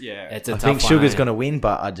is. Yeah, It's a I tough think one, Sugar's eh? going to win,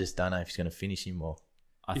 but I just don't know if he's going to finish him or.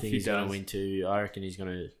 I if think he he's going does. to win too. I reckon he's going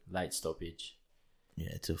to late stoppage. Yeah,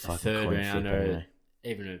 it's a A fucking third coin round flip or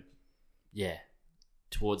anyway. yeah,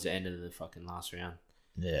 towards the end of the fucking last round.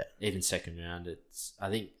 Yeah. Even second round. I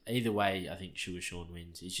think either way, I think Sugar Sean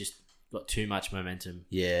wins. He's just got too much momentum.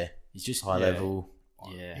 Yeah. He's just High Yeah. level,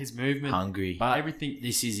 Yeah. his movement, hungry. But everything.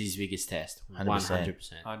 this is his biggest test. 100%.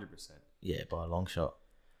 100%. 100%. Yeah, by a long shot.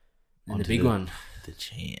 And the Onto big one. The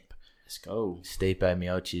champ. Let's go. Stipe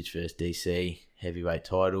Miocic versus DC. Heavyweight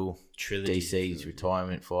title. Trilogy. DC's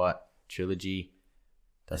retirement fight. Trilogy.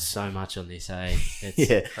 There's so much on this, eh? It's,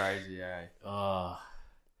 Yeah. Crazy, eh? Oh,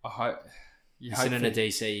 I hope. You he's hope sitting in a that-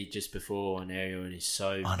 DC just before an aerial, and he's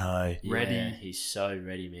so I know. ready. Yeah, he's so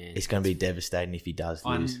ready, man. It's going to be devastating if he does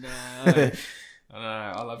I lose. know. I know.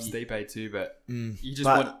 I love Stipe too, but you just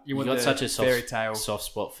But want You want got the such a fairy tale. soft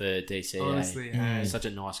spot for DC. Honestly, eh? hey. He's such a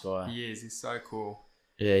nice guy. He is. He's so cool.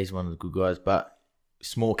 Yeah, he's one of the good guys. But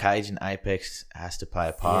small cage and Apex has to play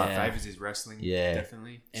a part. Yeah. Favors his wrestling. Yeah.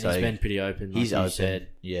 Definitely. And So he's been pretty open. Like He's you open. said.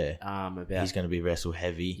 Yeah. About He's going to be wrestle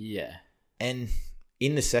heavy. yeah. And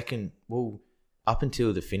in the second, up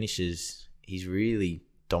until the finishes, he's really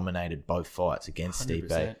dominated both fights against 100%.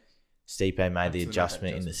 Stipe. Stipe made the Absolutely adjustment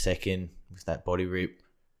made in that the second with that body rip.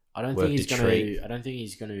 I don't Worked think he's a gonna. treat. I don't think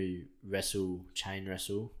he's gonna chain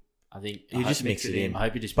wrestle. I think You just mix it in. I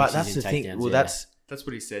hope he just. But mixes that's the in thing. takedowns, Well, yeah. That's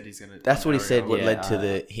what he said. He's gonna. that's what he said. What Yeah, led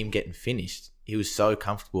to him getting finished. He was so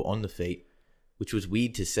comfortable on the feet, which was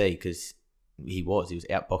weird to see because he was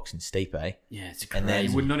outboxing Stipe, Yeah, it's crazy. and then-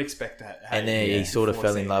 You would not expect that. and then hey, he sort of before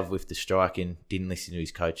fell in seeing love it. with the strike and didn't listen to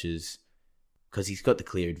his coaches because he's got the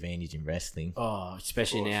clear advantage in wrestling. Oh,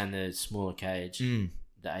 especially Of course. now in the smaller cage, Mm.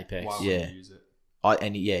 the Apex. Why Yeah. would you use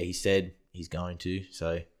it? He said he's going to. So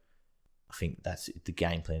I think that's the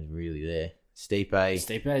game plan's really there. Stipe,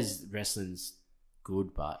 Stipe's wrestling's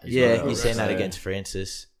good, but it's yeah, not he's saying that wrestling. against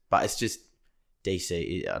Francis, but it's just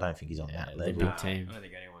DC. I don't think he's on Yeah, that the level. big Nah, team. I don't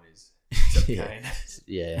think anyone is. Except Yeah. Kane.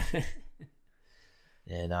 Yeah,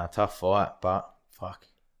 yeah, tough fight, but fuck.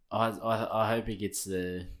 I hope he gets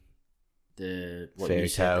the Fairy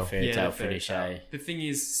tale. fairy tale finish. The thing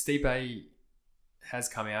is, Stipe has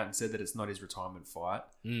come out and said that it's not his retirement fight.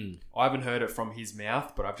 I haven't heard it from his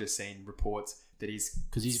mouth, but I've just seen reports that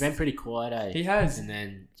because he's been pretty quiet. He has, and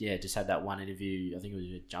then just had that one interview. I think it was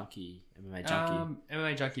with MMA Junkie.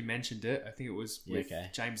 MMA Junkie mentioned it. I think it was with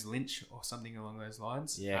James Lynch or something along those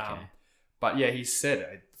lines. Yeah, okay. But yeah, he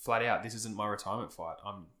said flat out, "This isn't my retirement fight.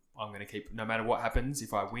 I'm going to keep, no matter what happens.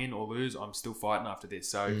 If I win or lose, I'm still fighting after this."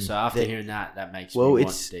 So after hearing that makes me want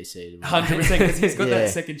DC. 100% because he's got that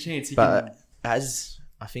second chance. As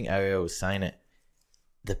I think Ariel was saying it,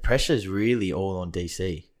 the pressure is really all on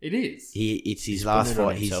DC. It is. It's his last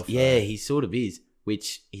fight. He sort of is,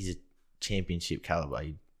 which he's a championship caliber.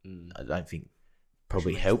 I don't think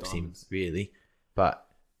probably helps him really. But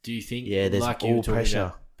do you think? Yeah, there's like all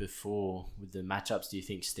pressure before with the matchups. Do you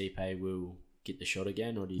think Stipe will get the shot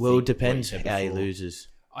again, or do you? Well, think it depends how he loses.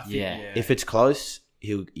 I think, If it's close,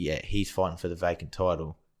 he's fighting for the vacant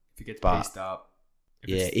title. If he gets pieced up.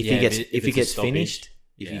 If he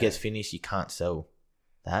gets finished, you can't sell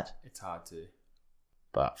that. It's hard to.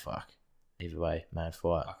 But fuck, either way, mad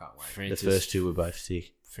fight. I can't wait. The first two were both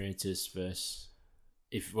sick. Francis versus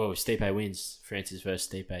if Stipe wins, Francis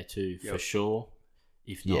versus Stipe too for sure.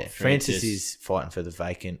 If not, Francis is fighting for the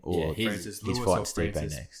vacant, or he's fighting Stipe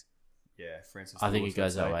next. Yeah, Francis. I think it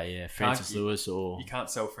goes that way. Yeah, Francis Lewis or you can't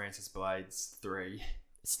sell Francis Blades 3.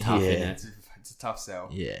 It's tough. It's a tough sell.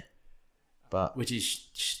 Yeah, but which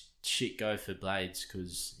is shit go for Blades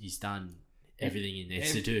because he's done everything he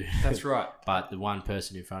needs to do. That's right. But the one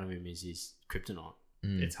person in front of him is his kryptonite.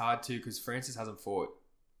 It's hard to because Francis hasn't fought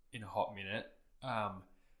in a hot minute.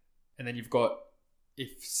 And then you've got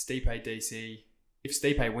if Stipe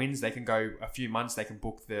wins, they can go a few months. They can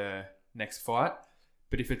book the next fight.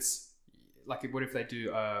 But if it's like, what if they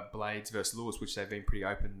do Blades versus Lewis, which they've been pretty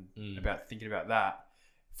open about thinking about that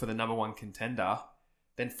for the number one contender?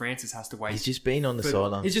 Then Francis has to wait. He's just been on the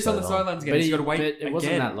sidelines. He's just on the sidelines again. He's got to wait. But it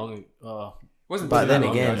wasn't that long. Oh, wasn't. But then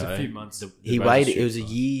long again, ago. It was a few months. He waited. It was a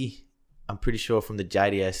year. I'm pretty sure from the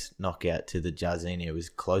JDS knockout to the Jairzinho, it was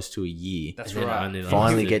close to a year. That's right.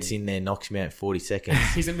 Finally gets in there, knocks him out in 40 seconds.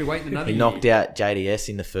 He's going to be waiting another year. He knocked out JDS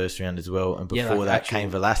in the first round as well. And before that, Cain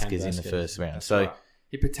Velasquez in the first round. That's so right.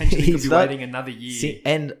 He potentially could be waiting another year.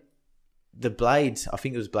 And the Blades, I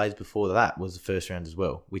think it was Blades before that, was the first round as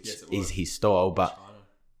well, which is his style. But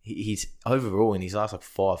he's overall in his last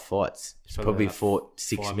 5 fights, he's probably fought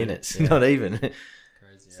 6 minutes. Not even. Crazy,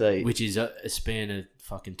 so, which is a span of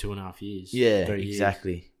fucking 2.5 years. Yeah,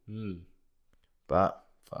 exactly. But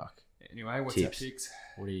fuck. Anyway, what's your picks?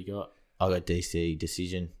 What do you got? I got DC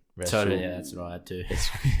decision. Totally, yeah, that's what I had too.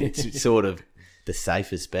 It's sort of the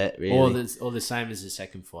safest bet, really. Or the same as the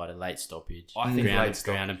second fight, a late stoppage. I think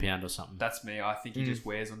ground and pound or something. That's me. I think he just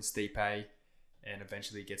wears on Stipe and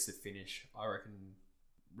eventually gets the finish. I reckon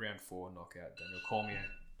round 4 knockout. Daniel Cormier.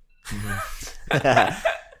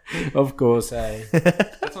 Of course, hey.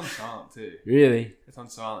 That's on silent too. Really? It's on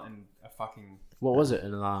silent and a fucking... What was it?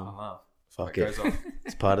 An alarm? Fuck it. Goes off.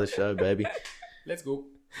 It's part of the show, baby. Let's go.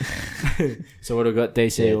 So what have we got?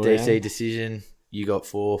 DC DC decision. You got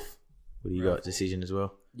 4th. What do you got? Decision as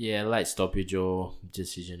well? Yeah, late stoppage or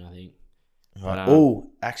decision, I think. Right.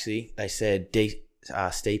 Actually, they said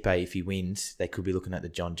Stipe, if he wins, they could be looking at the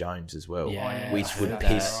John Jones as well, which would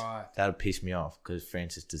that would piss me off because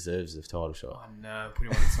Francis deserves the title shot. Oh no, put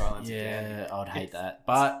him on the silence again. I'd hate that,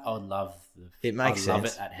 but I would love it. Makes sense. Love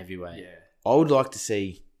it at heavyweight. Yeah, I would like to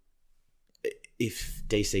see if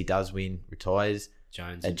DC does win, retires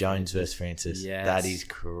Jones versus Francis. Yeah, that is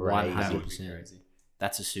crazy. 100%.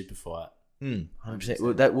 That's a super fight. 100%.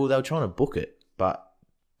 Well, they were trying to book it, but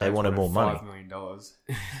they wanted more money. $5 million.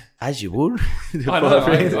 As you would. I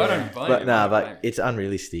don't blame it. But it's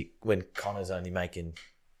unrealistic when Connor's only making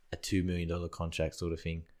a $2 million contract sort of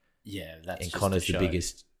thing. Yeah, that's and Connor's the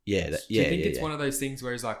biggest. Yeah, Do you think it's one of those things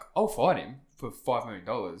where he's like, I'll fight him for $5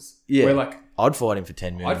 million? Yeah, where like I'd fight him for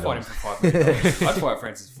 $10 million. I'd fight him for $5 million. I'd fight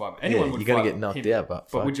Francis for $5 million. Anyone would. You're gonna get knocked out,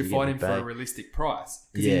 but would you fight him for a realistic price?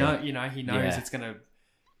 Because he knows it's gonna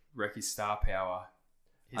wreck his star power.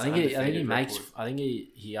 I think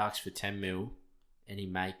he asks for 10 mil, and he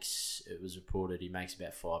makes. It was reported he makes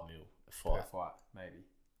about 5 mil a fight. Per fight, maybe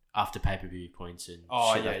after pay-per-view points and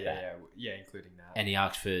including that. And he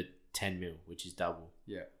asked for 10 mil, which is double.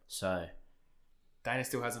 Yeah. So Dana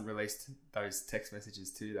still hasn't released those text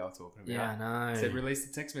messages too. They were talking about. Yeah, I know. He said release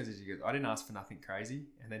the text message. He goes, I didn't ask for nothing crazy,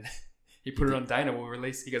 and then he put it on Dana. We'll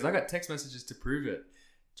release. He goes, I got text messages to prove it.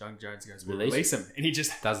 John Jones goes, we'll release him. And he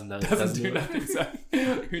just doesn't do nothing. So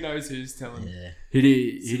who knows who's telling? Yeah. Who do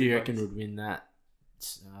you reckon would win that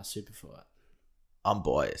super fight? I'm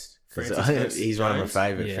biased. 'Cause Francis versus he's one of my Jones?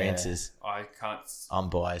 favourite, Yeah. Francis. I can't. I'm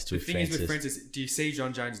biased The with thing Francis. is with Francis, do you see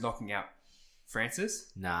John Jones knocking out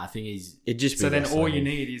Francis? Nah, I think he's. It'd just be So then all wrestling. you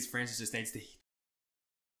need is Francis just needs to.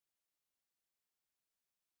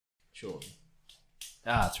 Sure.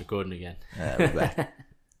 It's recording again. We're back.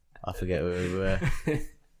 I forget where we were.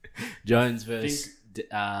 Jones versus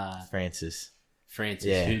Francis. Francis.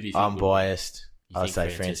 Yeah, Who do you think I'm would- biased. you I'd think say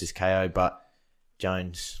Francis KO, but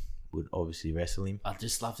Jones would obviously wrestle him. I'd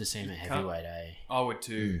just love to see him at heavyweight, eh? I would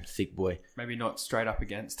too. Thick boy. Maybe not straight up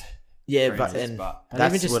against. Yeah, Francis, but then but But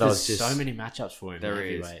that's even just what I there's was just so many matchups for him. There at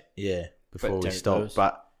is. heavyweight. yeah. Before we Derek stop, Lewis.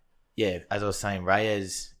 but yeah, as I was saying,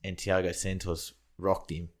 Reyes and Thiago Santos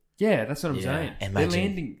rocked him. Yeah, that's what I'm Yeah. saying. Imagine. They're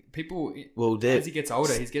landing people. Well, As he gets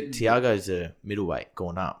older, he's getting. Thiago's a middleweight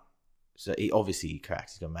going up, so he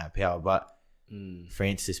cracks. He's got mad power, but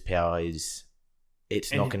Francis' power is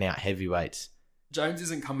it's And knocking out heavyweights, Jones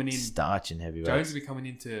isn't coming in. starching heavyweights. Jones will be coming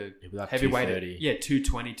into He'll be like heavyweight. 230. Yeah,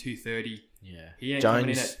 220, 230. Yeah. He ain't coming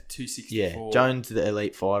in Jones- at 264. Yeah, Jones the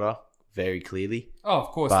elite fighter, very clearly. Oh, of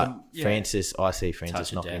course. But then, yeah. Francis, I see Francis Touch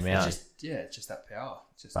of knocking death. him It's out, just that power.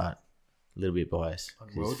 It's just but a little bit biased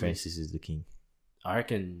because Unworldly. Francis is the king. I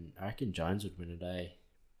reckon Jones would win a day.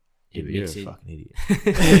 Yeah, He'd but you're a mix in. fucking idiot.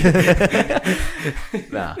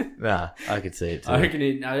 Nah, I could see it too. I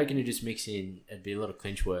reckon he'd just mix in. It'd be a lot of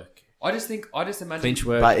clinch work. I just imagine Clinch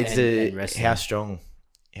work, But it's and wrestling.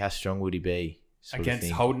 how strong would he be? Sort of against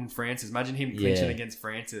thing. Holden Francis. Imagine him clinching Yeah. against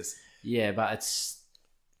Francis. Yeah, but it's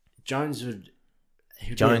Jones would. he'd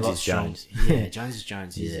be a Jones lot is strong- Jones. Yeah, Jones is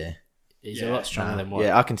Jones. Yeah, He's Yeah. a lot stronger than what.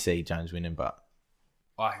 yeah, I can see Jones winning, but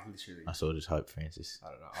I literally. I sort of just hope Francis. I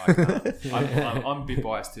don't know. I can't. I'm a bit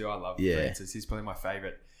biased too. I love Yeah. Francis. He's probably my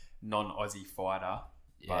favourite non-Aussie fighter.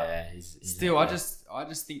 Yeah, he's Still, not I bad.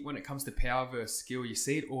 just think when it comes to power versus skill, you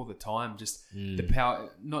see it all the time. Just Mm. the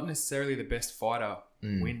power, not necessarily the best fighter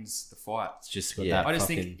Mm. wins the fight. It's just got Yeah. that I just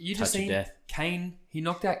fucking think you touch just of seen death. Kane. He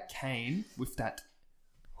knocked out Kane with that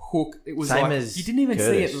hook. It was Same like as you didn't even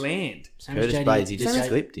Curtis. see it land. Same as Curtis JD. Blades, he just Same as-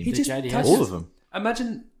 clipped him. he just JD touched has- All of them.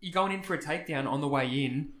 Imagine you going in for a takedown on the way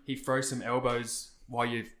in. He throws some elbows while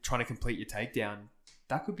you're trying to complete your takedown.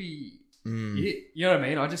 That could be it. You know what I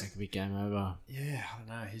mean? That could be game over. Yeah, I don't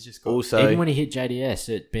know. He's just got. Also, Even when he hit JDS,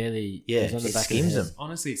 it barely. Yeah, it was on the it back skims of his him. head.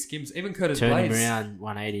 Honestly, it skims. Even Curtis Turned him Blades. around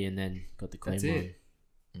 180 and then got the clean That's one. it.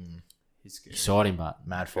 He's good. Exciting, but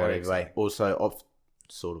mad fight Very anyway. exciting. Also,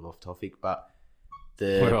 sort of off topic, but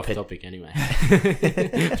we're off pet- topic anyway.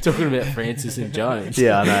 We're talking about Francis and Jones.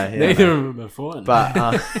 Yeah, I know. Yeah, I Neither know. of them are fine.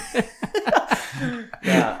 But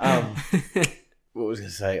what was I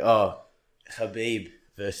gonna say? Oh, Habib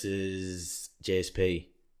versus JSP.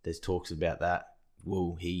 There's talks about that.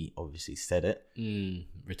 Well, he obviously said it.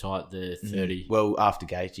 Retired the 30. Well, after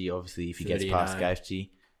Gaethje, obviously, if he gets 30 past and 0. Gaethje,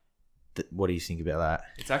 what do you think about that?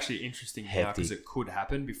 It's actually interesting now Hefty. because it could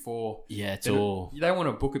happen before. Yeah, it's They don't- all. They want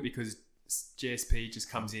to book it because GSP just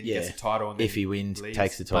comes in, Yeah. gets the title, and If then he wins, leaves.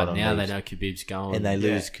 takes the title, But and now they leaves. know Khabib's going. and they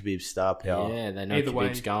Yeah. lose Khabib's star power. Yeah, they know Either way-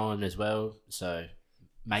 Khabib's going as well. So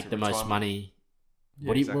make It's a the most retirement. money. Yeah,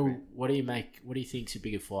 What do you exactly. what do you make? What do you think's a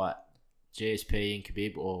bigger fight? GSP and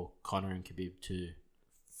Khabib or Conor and Khabib too?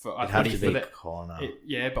 For, It'd I have think to for be the, Conor.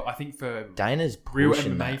 yeah, but I think for Dana's real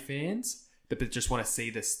pushing MMA that. fans that just want to see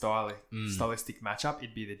the stylistic matchup,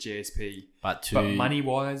 it'd be the GSP. But But money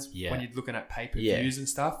wise, Yeah. when you're looking at pay per Yeah. views and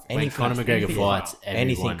stuff, when anything- Conor McGregor anything- fights,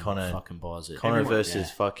 anything everyone Conor- fucking buys it. Conor Everyone- versus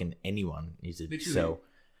yeah. fucking anyone is a Literally. sell.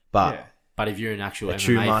 But yeah. But if you're an actual a MMA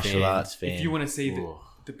true martial fan, arts fan, If you want to see ooh,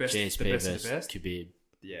 the best, GSP the best of versus the best, Khabib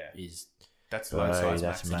yeah, is that's Bro, low size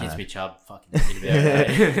that's max. mad. it gives me chub fucking thinking about it.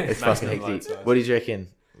 it's fucking Maximum load hectic. size. What do you reckon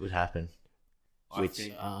would happen? I Which-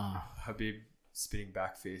 think Uh, Habib spitting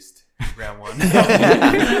back fist round one.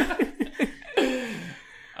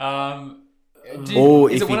 Or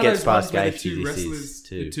is if it he one of gets those past ones where the Gaethje, two this is wrestlers,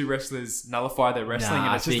 too. the two wrestlers nullify their wrestling, Nah,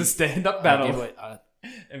 and I it's just a think- stand-up I battle. get what-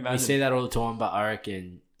 we Imagine see that all the time, but I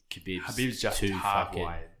reckon Habib's just too hard fucking.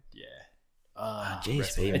 wide. Yeah,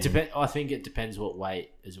 GSP, It man. depends. I think it depends what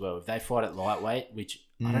weight as well. If they fight at lightweight, which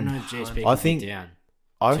I don't know if GSP I can think- get down.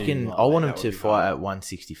 I too reckon lightweight, I want him that to would be fight hard. at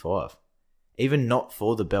 165. Even not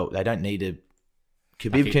for the belt. They don't need to.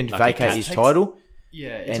 Khabib Like can a vacate catch. his title.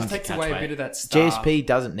 yeah. It And just takes catch away a weight. bit of that star. GSP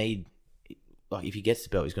doesn't need. Like, if he gets the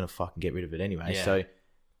belt, he's going to fucking get rid of it anyway. Yeah. So,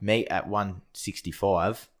 meet at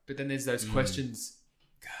 165. But then there's those questions.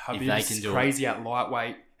 they Habib's can do crazy at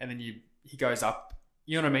lightweight, and then he goes up.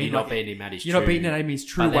 You know what I mean? You're not Like, beating him at his you're not true- beating him his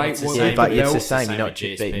true But then weight. it's the Well, same Yeah, with but the it's the belt. same. same You're not with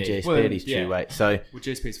just GSP. beating GSP Well, at his yeah. true weight. So, Well,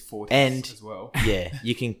 GSP's 40 And- as well. yeah,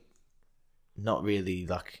 you can not really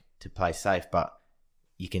like to play safe, but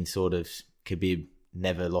you can sort of Khabib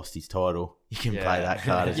never lost his title, you can Yeah. play that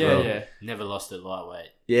card as Yeah, well. yeah. Never lost at lightweight.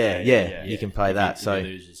 Yeah, you can play that. If So he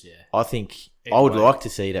loses, yeah. I think Either I would way. like to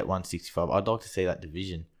see it at 165. I'd like to see that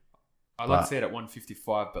division. I'd like But- to see it at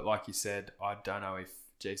 155, but like you said, I don't know if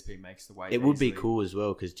GSP makes the weight. It would be easily. cool as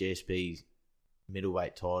well because GSP's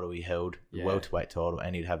middleweight title he held, the Yeah. welterweight title,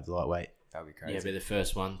 and he'd have the lightweight. That'd be Yeah, crazy. be the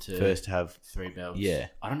first one to First to have, 3 belts. yeah.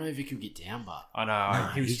 I don't know if he could get down, but I know.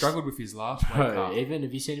 Nah, he he's- struggled with his last weight bro, cut. even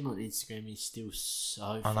if you seen him on Instagram, he's still so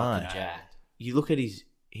I fucking know. jacked. You look at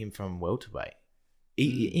him from welterweight.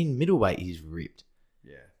 In middleweight, he's ripped,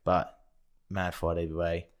 Yeah. but mad fight either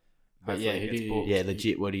way. But Hopefully yeah, it who gets do you, booked. Yeah,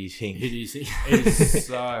 legit. What do you think? who do you think? It's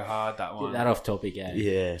so hard, that Get one. that off topic, eh?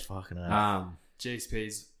 Yeah, fucking hell.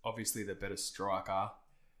 GSP's obviously the better striker.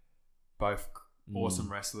 Both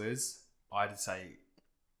awesome wrestlers. I'd say,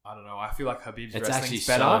 I don't know. I feel like Khabib's It's actually wrestling's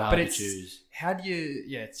so better, hard but to it's choose. how do you?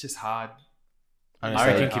 Yeah, it's just hard. I I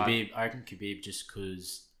reckon So- Khabib. I reckon Khabib just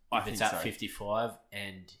because I if it's think at so. 55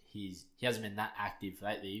 and he hasn't been that active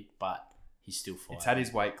lately, but he's still fighting. It's at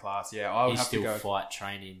his weight class. Yeah, I would he's have still to go fight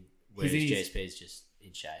training, whereas He's in his- GSP is just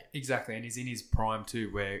in shape. exactly, and he's in his prime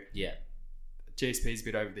too. Where Yeah, GSP's a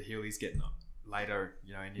bit over the hill. He's getting later,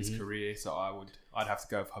 in his career. So I'd have to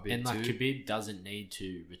go with Khabib and like too. Khabib doesn't need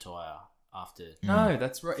to retire after No,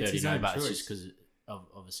 that's right. 30, It's his no, own but choice. it's just because of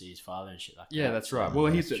obviously his father and shit like that. Yeah, that's right. Yeah, Well,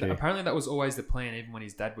 that's true. apparently that was always the plan, even when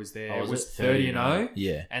his dad was there. Oh, It was was it 30 and 0,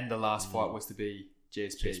 Yeah. and the last fight was to be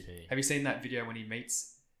GSP. GSP. Have you seen that video when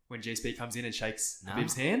when GSP comes in and shakes No.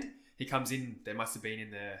 Khabib's hand? He comes in. They must have been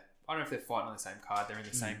in the. I don't know if they're fighting on the same card. They're in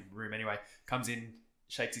the same room anyway. Comes in,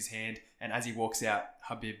 shakes his hand, and as he walks out,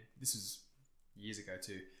 Khabib. This was years ago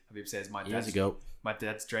too. Khabib says, Years ago. my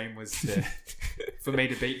dad's dream was to for me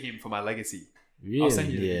to beat him for my legacy." Really? I'll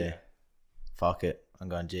send you the Yeah. video. Fuck it. I'm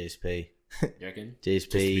going GSP. You reckon?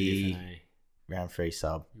 Just to be GSP different, eh? round 3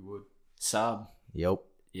 sub. You would. Sub. Yep.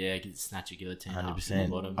 Yeah, get snatch a guillotine.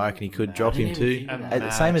 100%. Up I reckon he could Nah, drop I him didn't too. even think of that. At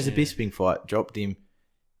the same as the Imagine. Bisping fight, dropped him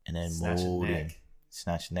and then Snatch his mauled him. neck.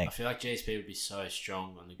 Snatch the I neck. feel like GSP would be so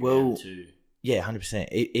strong on the Well, ground too. Yeah, 100%.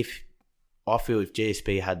 If I feel if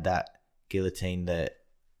GSP had that guillotine that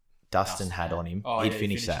Dustin Dustin had had. on him, Oh, he'd yeah,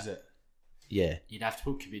 finish finishes that. it. Yeah. You'd have to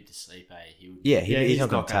put Khabib to sleep, eh? He would. Yeah, Yeah, he's not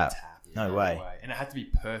going to gonna tap. Yeah, No No way. And it had to be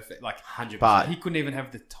perfect. Like 100%. But- he couldn't even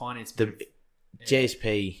have the tiniest The bit of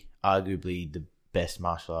GSP, arguably the best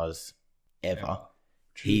martial artist ever.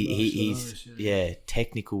 He's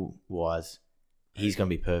technical wise, he's going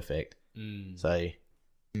to be perfect. Mm. So,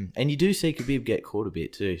 and you do see Khabib get caught a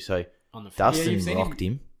bit too. So On the feet. Dustin you've seen rocked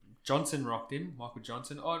him. Johnson rocked him. Michael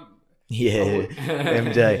Johnson. Oh, Yeah,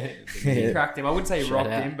 MJ. he cracked him. I wouldn't say he Shout rocked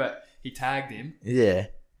out. him, but he tagged him. Yeah.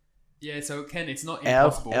 Yeah, so it's not Al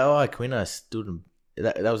impossible. Aquina stood and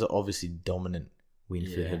that was an obviously dominant win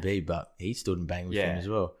for Yeah. Khabib, but he stood and banged with Yeah. him as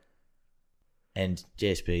well. And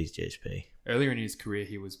GSP is GSP. Earlier in his career,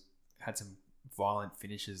 he had some violent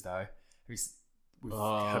finishes though. With Oh,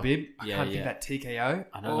 Khabib, I yeah, can't yeah. think that TKO.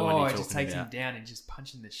 I don't know what you're it just talking takes him about. down and just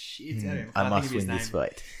punching the shit out of him. I can't must think win of this his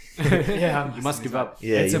fight. name. Yeah, You must give up.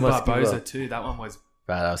 Yeah, Edson you must give Barboza up. too. That one was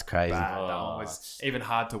Right, that was crazy. bad. That Oh, one was it's- even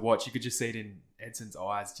hard to watch. You could just see it in Edson's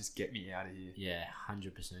eyes. Just get me out of here. Yeah,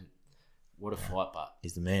 100%. What a fight, but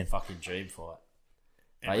He's the man. fucking dream fight.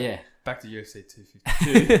 But Anyway, yeah. back to UFC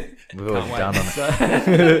 252. We've already wait. done on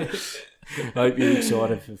it. Hope you're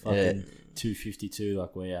excited for fucking Yeah. 252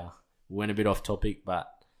 like we are. We went a bit off topic,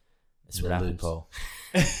 but that's It's what a happens. loophole.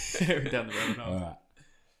 We're down the road. All right.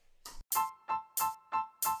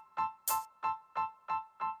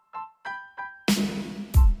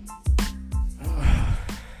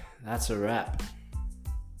 That's a wrap.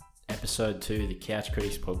 Episode 2 of the Couch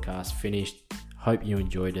Critics podcast finished. Hope you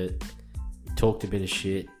enjoyed it. We talked a bit of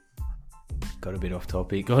shit. Got a bit off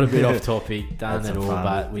topic. Got a bit off topic. Done Had it some all, fun,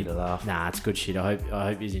 but we bit of laugh. nah, it's good shit. I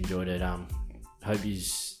hope you enjoyed it. Hope you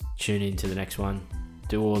tune in to the next one.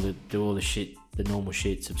 Do all the shit, the normal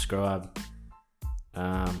shit. Subscribe.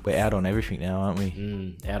 We're out on everything now, aren't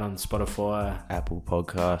we? Out on Spotify, Apple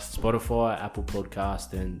Podcasts. Apple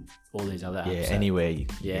Podcast, and all these other apps. Yeah, So- anywhere. You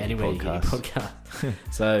yeah, get anywhere you get your podcast.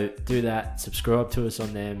 So do that. Subscribe to us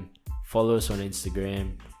on them. Follow us on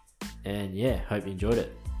Instagram. And yeah, hope you enjoyed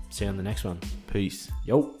it. See you on the next one. Peace.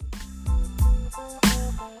 Yo.